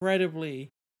incredibly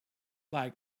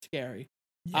like scary.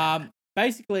 Yeah.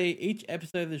 Basically each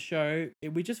episode of the show,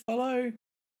 we just follow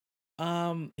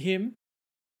him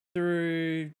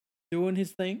through doing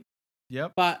his thing.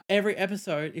 Yep. But every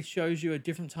episode it shows you a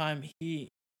different time he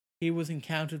was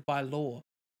encountered by law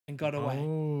and got away.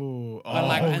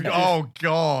 Oh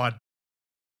God.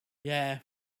 Yeah.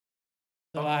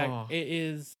 So like it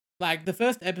is like the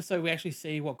first episode we actually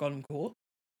see what got him caught.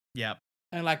 Yep.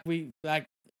 And like from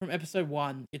episode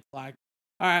 1, it's like,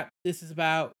 all right, this is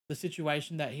about the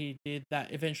situation that he did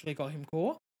that eventually got him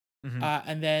caught. Mm-hmm.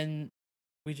 And then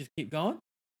we just keep going.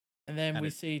 And then we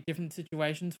see different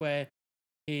situations where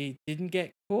he didn't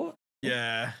get caught.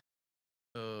 Yeah.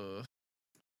 So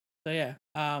yeah.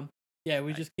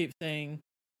 We just keep seeing.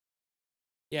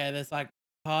 Yeah, there's like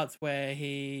parts where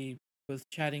he was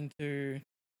chatting to,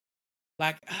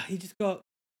 like, he just got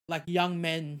like young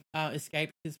men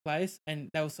escaped his place, and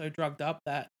they were so drugged up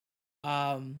that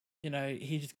you know,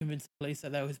 he just convinced the police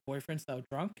that they were his boyfriends. They were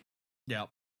drunk. Yep.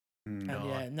 And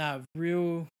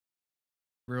real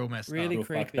messed up. Really real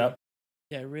creepy. Up.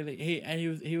 Yeah, really.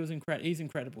 He was incredible. He's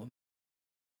incredible.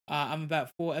 I'm about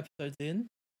 4 episodes in.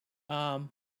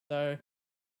 So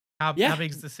how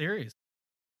big's the series?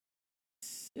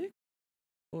 6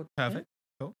 or 10? Perfect.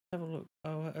 Cool. Have a look.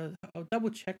 I'll double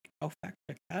check. I'll fact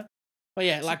check that. But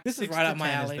yeah, like this is right up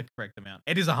my alley. Is the correct amount.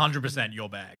 It is 100% your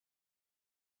bag.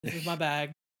 This is my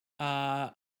bag.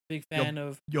 Big fan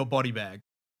of your body bag.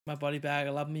 My body bag.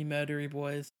 I love me murdery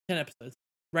boys. 10 episodes.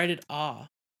 Rated R.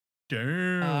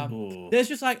 Damn. There's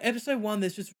just like episode 1.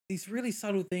 There's just these really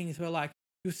subtle things where like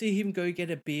you'll see him go get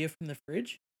a beer from the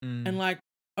fridge, and like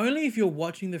only if you're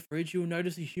watching the fridge you'll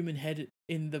notice a human head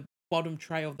in the bottom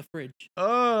tray of the fridge.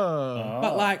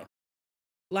 But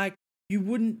like you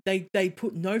wouldn't. They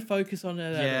put no focus on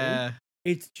it at all.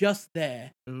 It's just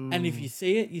there. Ooh. And if you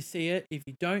see it, you see it. If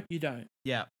you don't, you don't.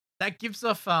 Yeah. That gives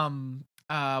off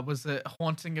was it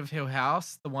Haunting of Hill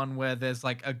House, the one where there's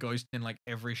like a ghost in like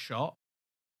every shot?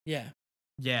 Yeah.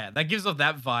 Yeah, that gives off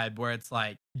that vibe where it's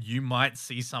like you might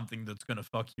see something that's gonna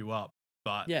fuck you up,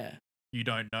 but you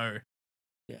don't know.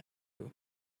 Yeah. Cool.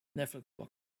 Netflix block.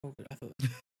 Oh, good. I thought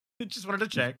just wanted to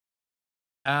check.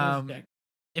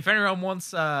 If anyone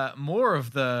wants more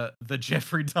of the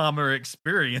Jeffrey Dahmer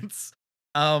experience,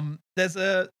 there's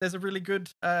a really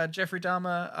good Jeffrey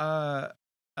Dahmer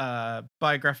not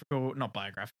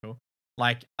biographical,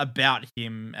 like about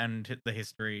him and the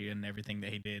history and everything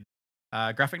that he did.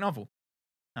 Graphic novel.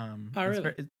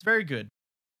 Really? It's very good.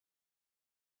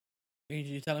 Are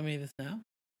you telling me this now?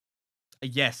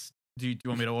 Yes. Do you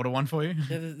want me to order one for you?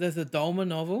 There's a Dahmer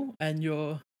novel, and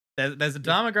there's a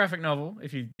Dahmer graphic novel.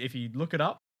 If you look it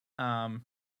up,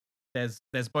 there's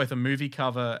both a movie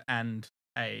cover and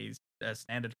a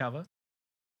standard cover.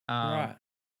 Right.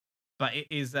 But it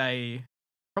is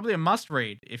probably a must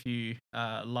read if you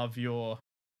love your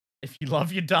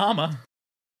Dahmer.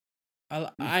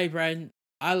 Brandon,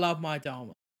 I love my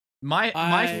Dahmer.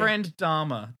 My friend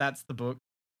Dahmer. That's the book.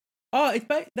 Oh,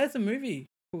 there's a movie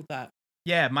called that.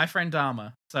 Yeah, My Friend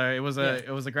Dahmer. So it was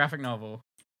a graphic novel.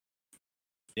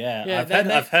 Yeah,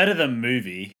 I've heard of the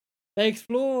movie. They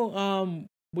explore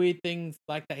weird things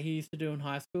like that he used to do in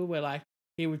high school, where like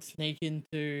he would sneak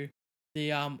into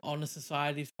the honor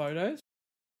society's photos,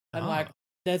 and like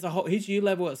there's his U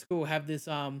level at school have this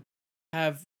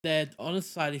have their honor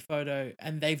society photo,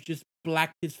 and they've just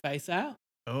blacked his face out.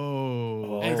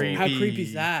 Creepy. How creepy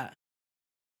is that?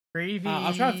 Creepy.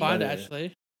 I'll try to find it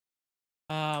actually.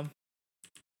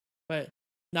 But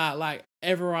nah, like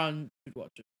everyone should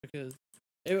watch it, because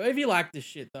if you like this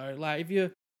shit though, like if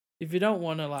you don't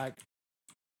want to like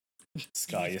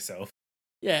scar yourself,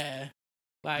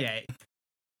 like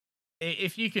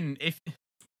if you can,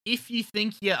 if you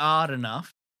think you're art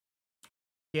enough,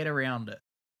 get around it.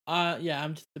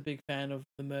 I'm just a big fan of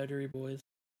the Murdery Boys.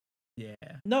 Yeah,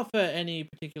 not for any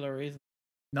particular reason.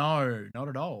 No, not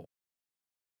at all.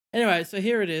 Anyway, so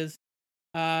here it is.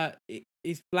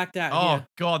 He's blacked out Oh here.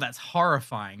 god, that's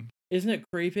horrifying. Isn't it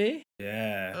creepy?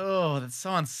 Yeah. Oh, that's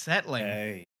so unsettling.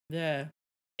 Hey. Yeah.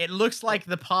 It looks like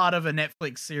the part of a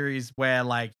Netflix series where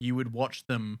like you would watch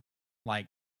them like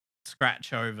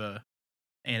scratch over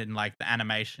in like the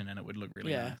animation and it would look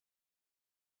really nice.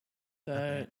 So,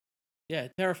 Okay. yeah,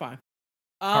 terrifying.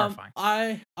 Horrifying.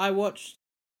 I watched.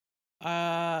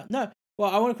 No. Well,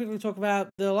 I want to quickly talk about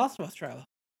the Last of Us trailer.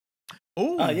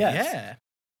 Oh, yes. yeah.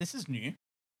 This is new.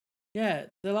 Yeah,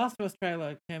 the Last of Us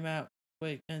trailer came out this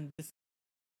week, and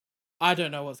I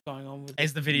don't know what's going on with.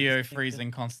 Is the video this thing.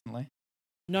 freezing constantly?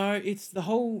 No, it's the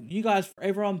whole. You guys,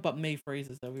 everyone but me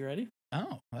freezes. Are we ready?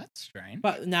 Oh, that's strange.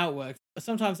 But now it works.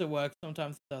 Sometimes it works.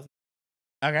 Sometimes it doesn't.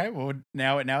 Okay, well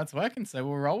now it's working, so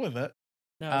we'll roll with it.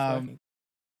 Now it's working.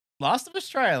 Last of Us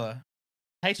trailer.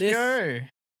 HBO.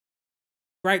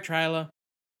 Great trailer.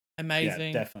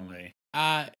 Amazing. Yeah, definitely.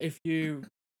 If you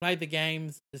play the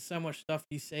games, there's so much stuff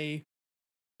you see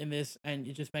in this, and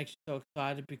it just makes you so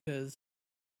excited because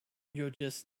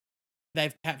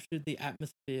they've captured the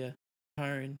atmosphere,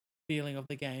 tone, feeling of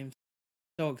the games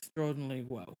so extraordinarily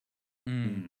well.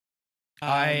 Mm.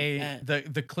 And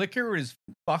The clicker is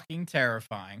fucking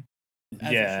terrifying.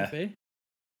 as it should be.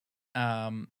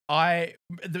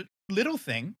 The little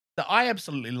thing that I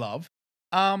absolutely love,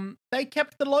 they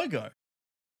kept the logo.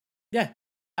 Yeah.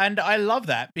 And I love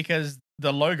that because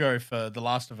the logo for The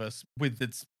Last of Us with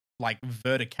its like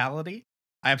verticality,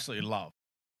 I absolutely love.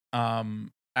 And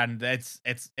it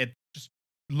just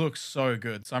looks so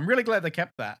good. So I'm really glad they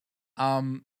kept that.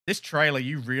 This trailer,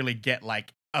 you really get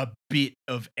like a bit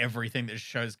of everything that the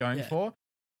show's going for.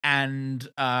 And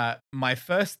my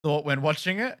first thought when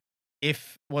watching it,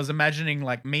 was imagining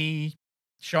like me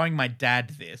showing my dad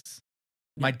this.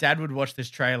 My dad would watch this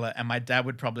trailer and my dad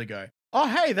would probably go, "Oh,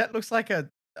 hey, that looks like a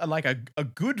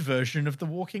good version of The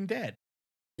Walking Dead."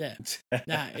 Yeah.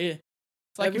 Nah, it's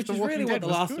like which if The is Walking really what Dead The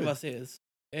was Last good. of Us is.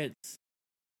 It's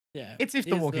if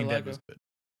The Walking Dead was good.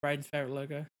 Brayden's favorite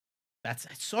logo. It's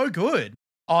so good.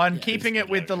 Oh, and keeping It's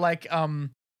it with good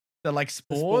the like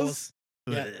spores.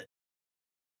 Yeah.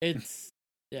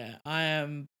 I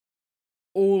am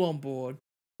all on board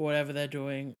for whatever they're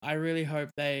doing. I really hope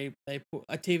they put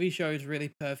a TV show is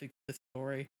really perfect for the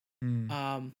story.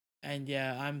 And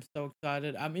yeah, I'm so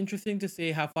excited. I'm interested to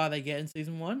see how far they get in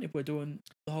season 1 if we're doing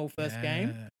the whole first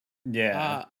game.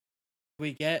 Yeah.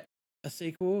 We get a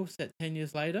sequel set 10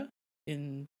 years later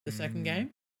in the second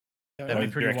game. That'd be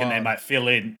pretty reckon wild. they might fill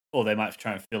in, or they might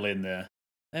try and fill in the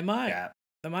They might. gap.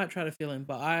 They might try to fill in,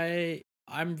 but I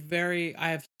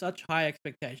have such high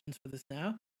expectations for this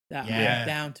now that I'm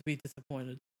bound to be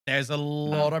disappointed. There's a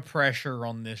lot of pressure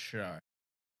on this show.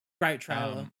 Great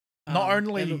trailer. Not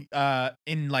only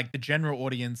in like the general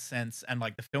audience sense and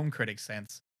like the film critic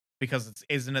sense, because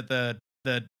isn't it the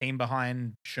team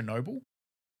behind Chernobyl?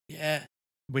 Yeah.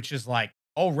 Which is like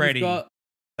already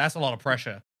that's a lot of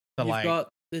pressure to like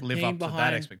live up to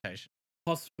that expectation.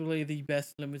 Possibly the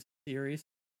best limited series.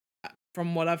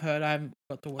 From what I've heard, I haven't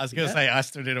got to watch it. I was gonna say I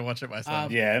still need to watch it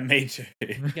myself. Yeah, me too.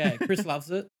 Yeah, Chris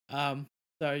loves it.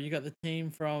 So you got the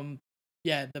team from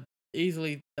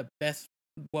easily the best,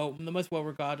 the most well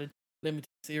regarded limited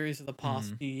series of the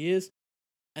past few years,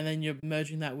 and then you're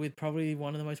merging that with probably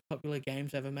one of the most popular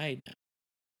games ever made.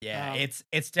 Yeah,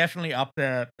 it's definitely up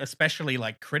there, especially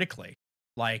like critically.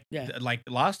 Like like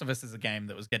The Last of Us is a game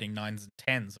that was getting 9s and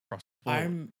 10s across the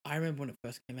board. I remember when it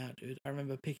first came out, dude. I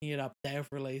remember picking it up day of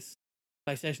release,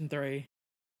 PlayStation 3.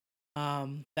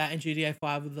 That and GTA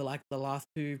 5 were the last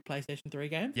two PlayStation 3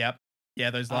 games. Yep. Yeah,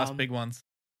 those last big ones.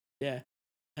 Yeah.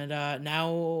 And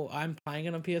now I'm playing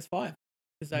it on PS5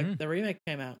 because the remake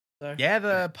came out. So yeah,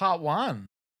 the part 1.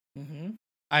 Mm-hmm.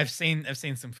 I've seen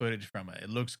some footage from it. It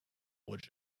looks gorgeous.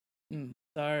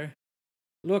 So,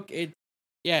 look, they've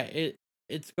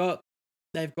got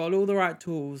all the right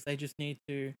tools. They just need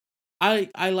to.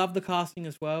 I love the casting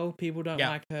as well. People don't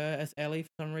like her as Ellie for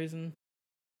some reason.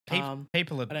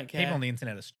 People on the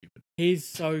internet are stupid. He's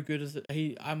so good as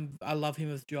I love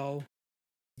him as Joel.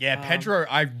 Yeah, Pedro,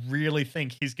 I really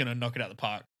think he's gonna knock it out of the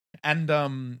park.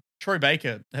 And Troy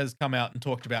Baker has come out and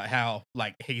talked about how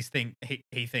like he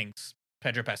thinks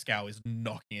Pedro Pascal is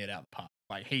knocking it out of the park.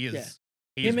 Like he is. Yeah.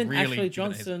 He's Him and really Ashley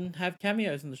Johnson have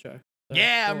cameos in the show. So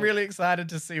yeah, I'm really excited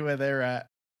to see where they're at.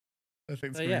 I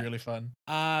think it's gonna be really fun.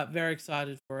 Very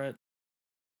excited for it.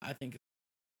 I think.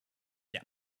 Yeah,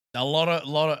 a lot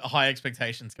of high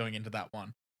expectations going into that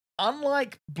one.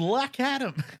 Unlike Black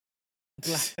Adam.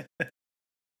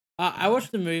 I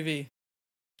watched the movie.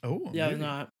 The other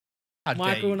night.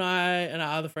 Michael and I and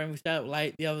our other friend, we stayed up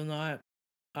late the other night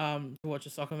to watch a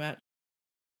soccer match.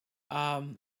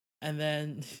 and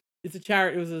then it's a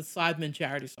charity. It was a Sidemen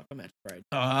charity soccer match parade.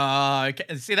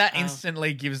 Okay. See, that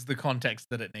instantly gives the context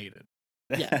that it needed.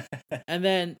 Yeah. And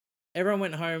then everyone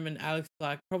went home, and Alex was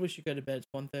like, probably should go to bed. It's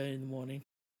 1:30 in the morning.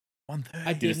 1:30. I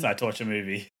You didn't. decide to watch a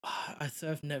movie. I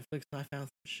surfed Netflix and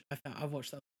I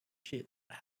watched that shit.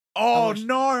 Oh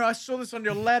no! I saw this on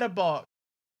your letterbox.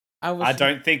 I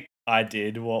don't think I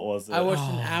did. What was it? I watched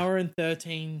an hour and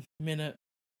 13-minute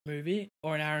movie,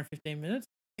 or an hour and 15 minutes.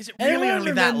 Is it really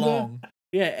only that long?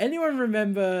 Yeah. Anyone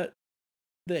remember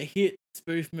the hit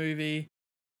spoof movie?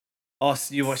 Oh,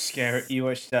 so you watched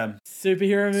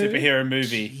superhero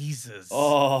movie. Jesus.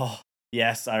 Oh,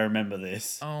 yes, I remember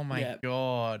this. Oh my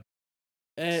god.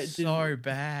 So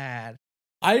bad.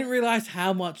 I didn't realize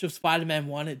how much of Spider-Man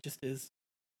 1 it just is.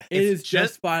 It is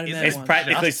just Spider-Man 1. It's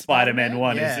practically Spider-Man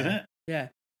 1, isn't it? Yeah.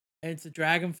 And it's a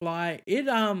dragonfly. It's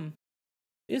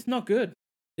not good.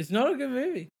 It's not a good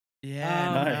movie.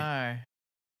 Yeah, no.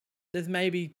 There's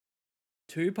maybe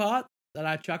 2 parts that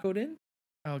I chuckled in.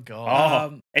 Oh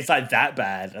god. It's like that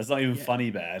bad. It's not even funny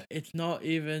bad. It's not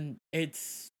even.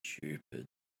 It's stupid.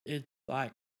 It's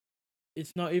like,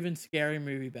 it's not even scary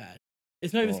movie bad.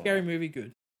 It's not even scary movie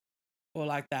good, or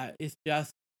like that. It's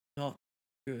just not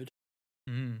good.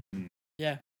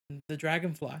 Yeah, the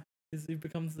dragonfly. He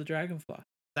becomes the dragonfly.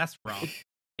 That's rough.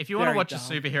 If you want to watch a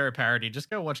superhero parody, just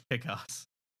go watch Kick-Ass.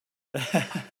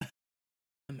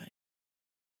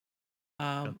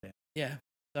 Yeah.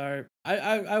 So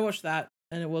I watched that,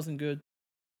 and it wasn't good.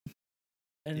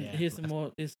 And here's some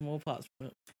more parts from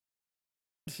it.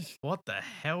 What the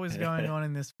hell is going on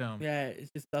in this film? Yeah, it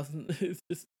just doesn't.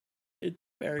 It's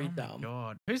very dumb.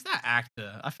 God, who's that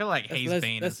actor? I feel like he's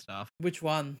been and stuff. Which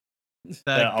one? The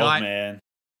guy, old man.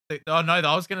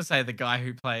 I was gonna say the guy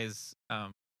who plays.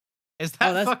 Is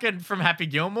that fucking from Happy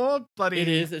Gilmore? Bloody. It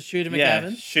is. It's Shooter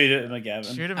McGavin. Yeah, Shooter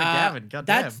McGavin. Shooter McGavin. God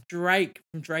that's Drake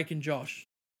from Drake and Josh.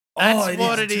 That's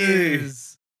what it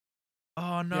is.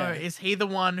 Oh no, is he the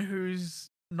one who's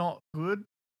not good?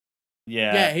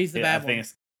 Yeah, he's the bad one.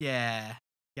 Yeah.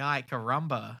 Yike,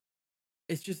 caramba.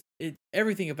 It's just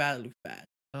everything about it looks bad.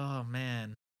 Oh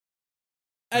man.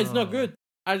 It's not good.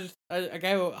 I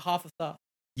gave it half a star.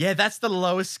 Yeah, that's the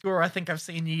lowest score I think I've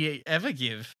seen you ever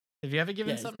give. Have you ever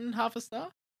given something half a star?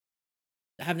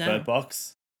 I have now. Bird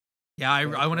Box. Yeah,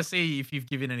 I want to see if you've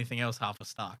given anything else half a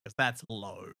star, because that's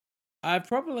low. I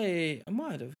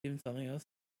might have given something else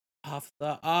half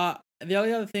a star. The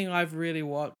only other thing I've really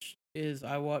watched is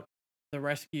I watched The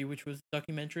Rescue, which was a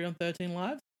documentary on 13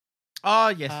 Lives. Oh,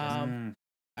 yes.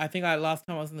 I think last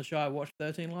time I was on the show, I watched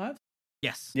 13 Lives.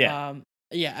 Yes. Yeah.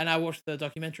 Yeah, and I watched the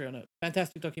documentary on it.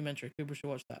 Fantastic documentary. People should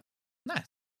watch that. Nice.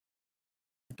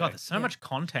 God, there's so much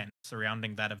content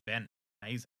surrounding that event.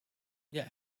 Amazing. Yeah.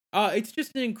 It's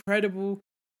just an incredible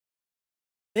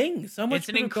thing. So much. It's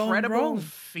an incredible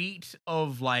feat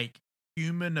of like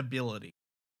human ability.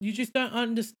 You just don't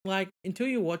understand, until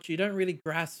you watch, you don't really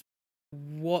grasp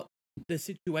what the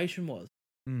situation was.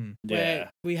 Where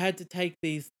we had to take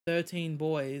these 13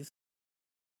 boys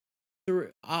through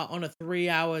on a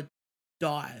 3-hour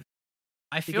dive.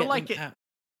 I feel like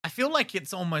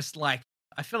it's almost like,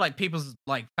 I feel like people's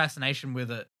like fascination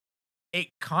with it. It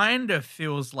kind of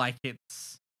feels like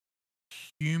it's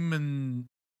human,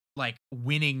 like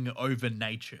winning over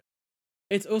nature.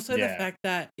 It's also the fact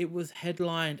that it was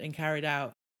headlined and carried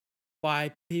out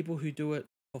by people who do it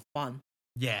for fun.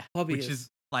 Yeah, hobbyists. Which is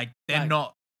like they're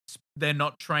not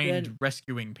trained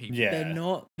rescuing people. Yeah, they're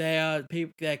not. They are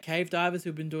people. They're cave divers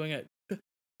who've been doing it.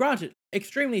 Granted,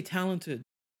 extremely talented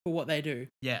for what they do.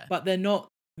 Yeah, but they're not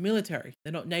military.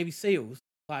 They're not Navy SEALs.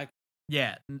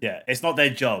 Yeah, it's not their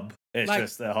job. It's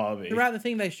just their hobby. Throughout the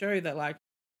thing, they show that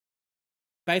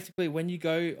basically when you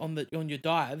go on your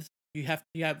dives,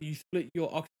 you split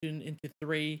your oxygen into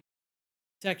 3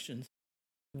 sections.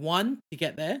 1 to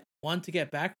get there, 1 to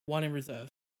get back, 1 in reserve.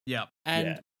 Yeah,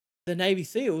 and the Navy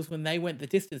SEALs, when they went the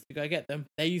distance to go get them,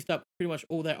 they used up pretty much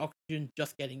all their oxygen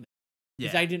just getting them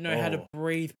because they didn't know how to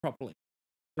breathe properly.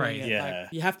 Right. Yeah,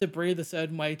 you have to breathe a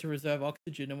certain way to reserve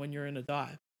oxygen, and when you're in a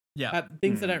dive. Yeah.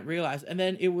 Things I don't realize. And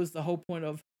then it was the whole point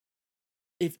of,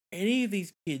 if any of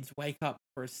these kids wake up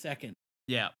for a second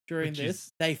during this,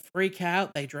 they freak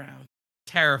out, they drown.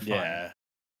 Terrifying.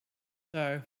 Yeah.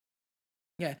 So,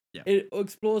 it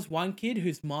explores one kid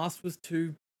whose mask was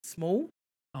too small.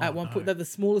 At one point, the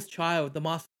smallest child, the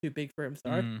mask was too big for him,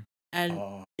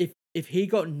 And if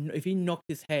he knocked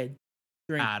his head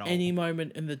during any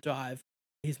moment in the dive,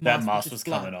 his mask was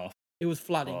coming off. It was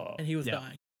flooding, and he was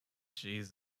dying. Jeez.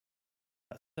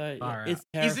 So it's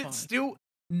terrifying. Is it still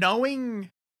going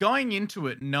into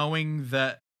it, knowing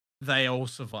that they all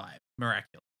survive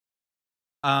miraculously?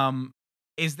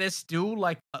 is there still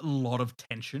like a lot of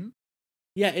tension?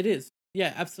 Yeah, it is.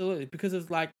 Yeah, absolutely. Because it's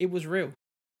like it was real.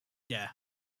 Yeah.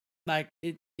 Like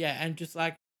it. Yeah, and just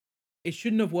like it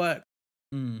shouldn't have worked,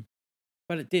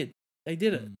 but it did. They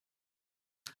did it.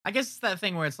 I guess it's that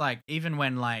thing where it's like even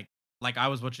when like I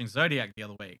was watching Zodiac the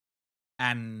other week,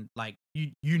 and like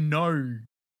you know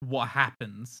what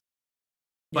happens,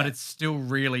 but it's still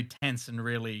really tense and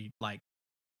really like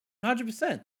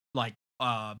 100%. like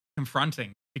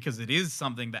confronting because it is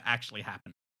something that actually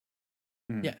happened.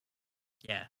 Yeah.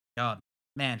 Yeah. God.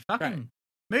 Man, fucking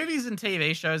movies and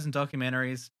TV shows and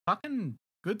documentaries, fucking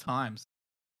good times.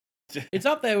 It's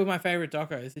up there with my favorite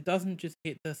docos. It doesn't just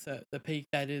hit the peak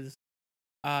that is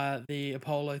the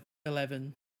Apollo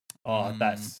 11. Oh,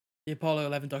 that's the Apollo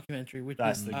 11 documentary, which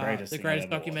is the greatest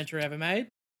documentary ever made.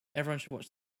 Everyone should watch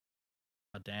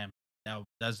Oh, damn. Now,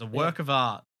 there's a work of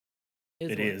art.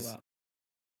 It is.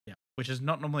 Yeah, which is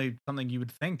not normally something you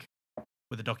would think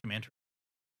with a documentary.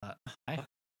 But hey,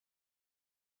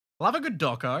 love a good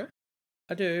doco.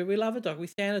 I do. We love a doc. We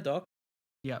stand a doc.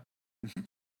 Yep.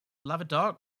 Love a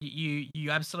doc. You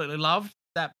absolutely loved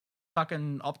that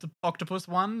fucking octopus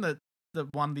one that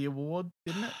won the award,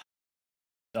 didn't it?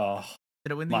 Oh,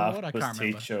 did it win the award? I can't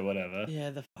remember. Teacher or whatever. Yeah,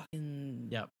 the fucking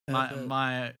yep.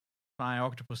 My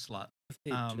octopus slut.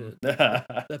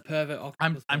 The pervert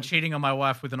octopus. I'm cheating on my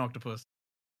wife with an octopus.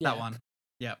 Yeah. That one.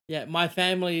 Yeah. Yeah, my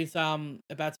family's about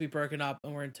to be broken up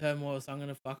and we're in turmoil, so I'm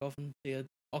gonna fuck off and see an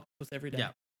octopus every day.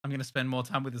 Yeah. I'm gonna spend more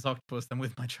time with this octopus than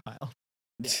with my child.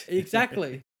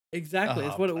 Exactly. Exactly.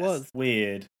 It's what it was.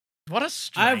 Weird. What a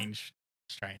strange.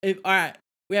 All right,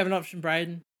 we have an option,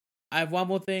 Braden. I have one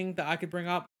more thing that I could bring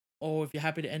up, or if you're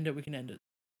happy to end it, we can end it.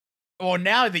 Or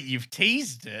now that you've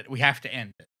teased it, we have to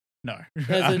end it. No.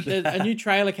 There's a new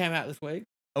trailer came out this week.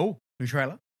 Oh, new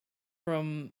trailer?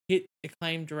 From hit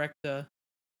acclaimed director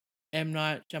M.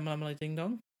 Night Shyamalan Ding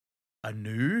Dong. A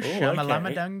new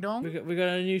Shyamalama Ding Dong? We got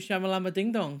a new Shyamalama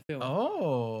Ding Dong film.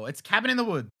 Oh, it's Cabin in the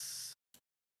Woods.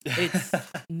 It's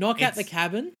Knock at the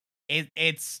Cabin.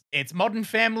 It's Modern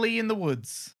Family in the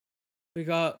Woods. We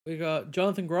got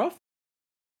Jonathan Groff.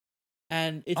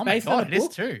 And it's based on a book. It is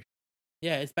too.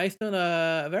 Yeah, it's based on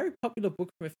a very popular book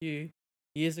from a few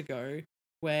years ago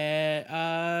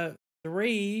where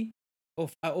 3 or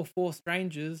 4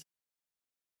 strangers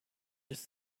just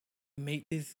meet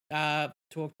this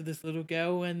talk to this little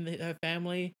girl and her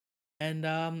family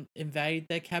and invade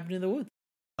their cabin in the woods.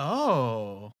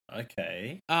 Oh,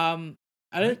 okay. Not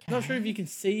sure if you can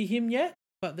see him yet,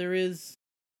 but there is.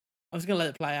 I'm just gonna let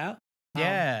it play out.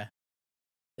 Yeah.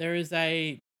 There is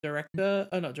a director.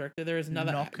 Oh, not director. There is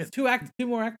another. Two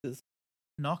more actors.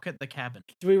 Knock at the Cabin.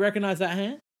 Do we recognize that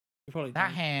hand? Probably.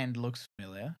 That hand looks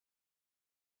familiar.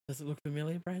 Does it look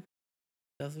familiar, Brad?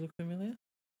 Does it look familiar? It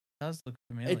does look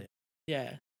familiar.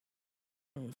 Yeah.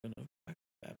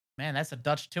 Man, that's a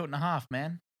Dutch tilt and a half,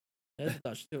 man. That's a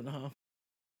Dutch tilt and a half.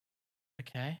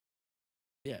 Okay.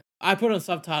 Yeah, I put on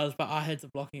subtitles, but our heads are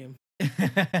blocking him.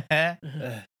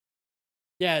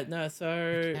 Yeah, no. So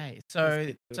okay,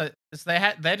 so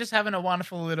they're just having a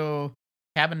wonderful little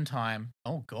cabin time.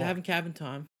 Oh god, they're having cabin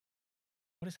time.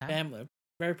 What is happening? Family,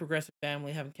 very progressive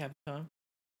family having cabin time.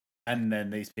 And then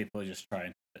these people are just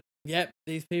trying to. Yep,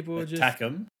 these people are just attack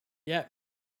them. Yep.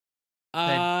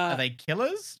 Are they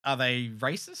killers? Are they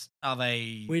racist? Are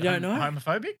they? We don't know.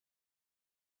 Homophobic?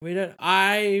 We don't.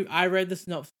 I read the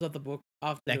synopsis of the book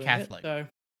after they're doing Catholic. It,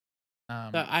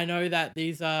 so I know that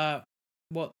these are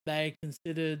what they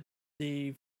considered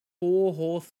the 4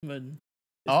 horsemen.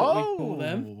 Is what we call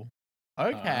them.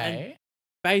 Okay. And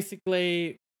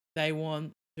basically, they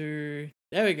want to.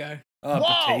 There we go. Oh,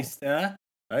 Batista.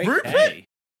 Okay. Rupert?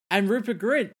 And Rupert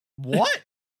Grint. What?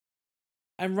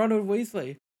 And Ronald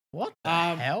Weasley. What the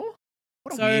hell?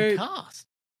 What a weird cast.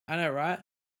 I know, right?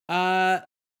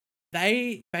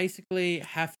 They basically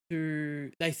have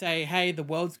to. They say, "Hey, the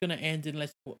world's gonna end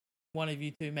unless one of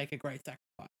you two make a great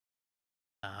sacrifice."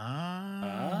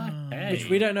 Okay. Which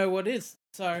we don't know what is.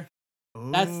 So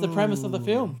that's the premise of the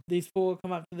film. These 4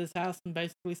 come up to this house and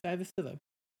basically say this to them.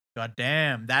 God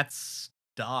damn, that's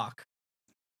dark.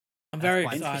 I'm very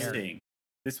excited.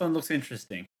 This one looks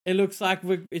interesting. It looks like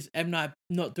it's M. Night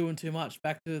not doing too much.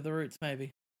 Back to the roots,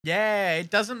 maybe. Yeah,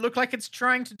 it doesn't look like it's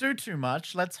trying to do too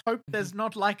much. Let's hope there's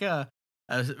not like a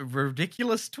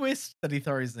ridiculous twist that he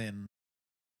throws in.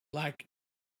 Like,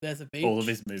 there's a beach. All of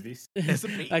his movies. There's a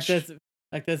beach.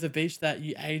 there's a beach that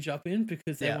you age up in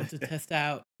because they want to test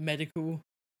out medical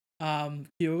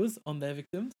cures on their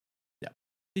victims. Yeah.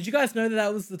 Did you guys know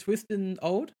that was the twist in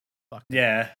Old? Fuck.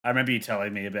 Yeah, I remember you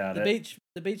telling me about it.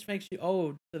 The beach makes you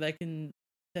old so they can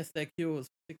test their cures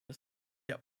for sickness.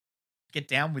 Yep. Get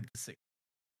down with the sick.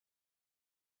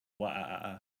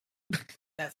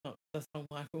 That's not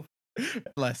Michael.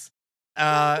 Bless.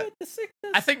 The sickness.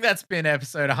 I think that's been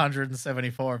episode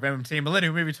 174 of MMT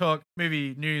Millennial Movie Talk,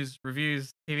 movie news,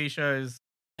 reviews, TV shows,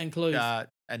 and clues.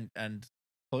 And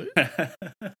clues?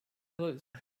 Clues.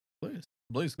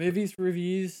 Blues. Movies,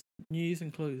 reviews, news,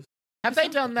 and clues. Have they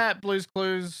done that Blues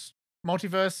Clues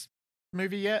multiverse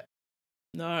movie yet?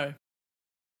 No.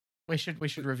 We should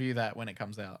review that when it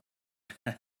comes out.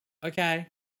 Okay.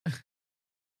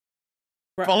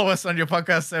 Follow us on your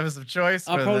podcast service of choice.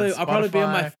 I'll probably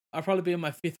be on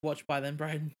my fifth watch by then,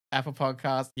 Braden. Apple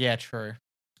Podcast. Yeah, true.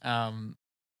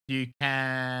 You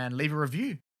can leave a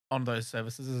review on those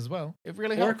services as well. It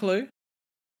really helps. Or a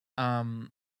clue.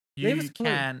 You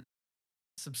can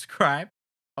subscribe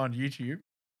on YouTube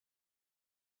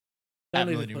at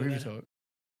Millennial Movie Talk.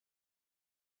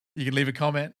 You can leave a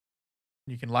comment.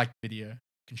 You can like the video. You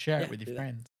can share it with your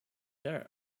friends. Share it.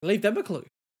 Leave them a clue.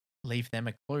 Leave them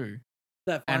a clue.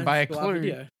 And by a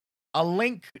clue, a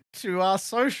link to our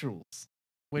socials,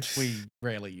 which we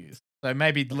rarely use. So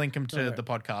maybe link them to the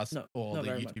podcast or the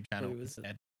YouTube channel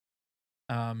instead.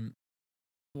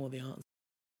 More the answer.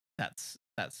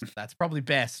 That's probably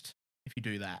best if you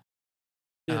do that.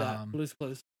 Do that. Blues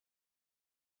Clues.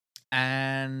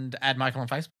 And add Michael on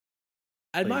Facebook.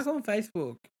 Add Michael on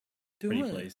Facebook. Pretty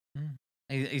please.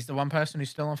 He's the one person who's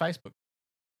still on Facebook.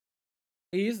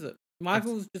 He is it.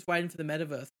 Michael's just waiting for the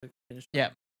metaverse to finish.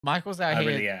 Yeah, Michael's out here.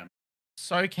 I really am.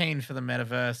 So keen for the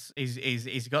metaverse.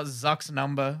 He's got Zuck's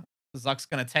number. Zuck's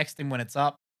gonna text him when it's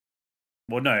up.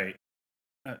 Well, no,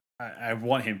 I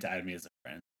want him to add me as a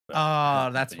friend.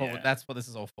 That's what this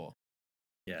is all for.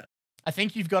 Yeah, I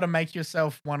think you've got to make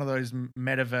yourself one of those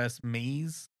metaverse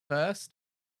me's first.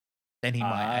 Then he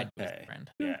might add you as a friend.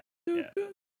 Yeah.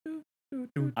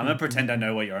 I'm gonna pretend I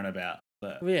know what you're on about.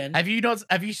 But... Have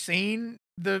you seen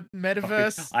the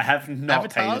metaverse? I have not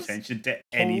avatars? paid attention to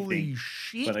anything. Holy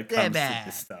shit, when it comes to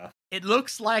this stuff. It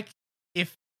looks like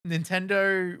if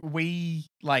Nintendo Wii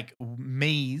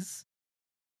Mii's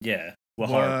were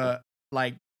horrible.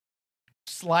 Like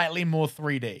slightly more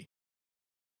 3D.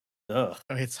 Ugh.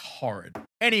 It's horrid.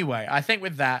 Anyway, I think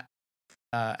with that,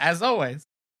 as always,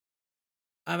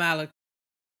 I'm Alec.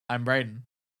 I'm Braden.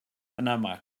 And I'm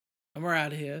Mike. And we're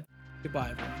out of here.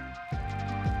 Goodbye, everyone.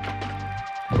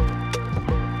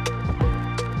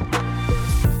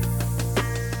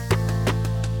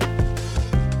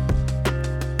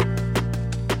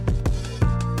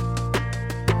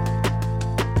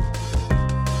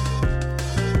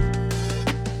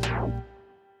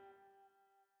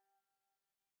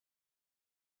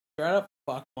 Straight up,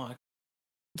 fuck Mike.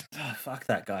 Oh, fuck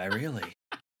that guy, really.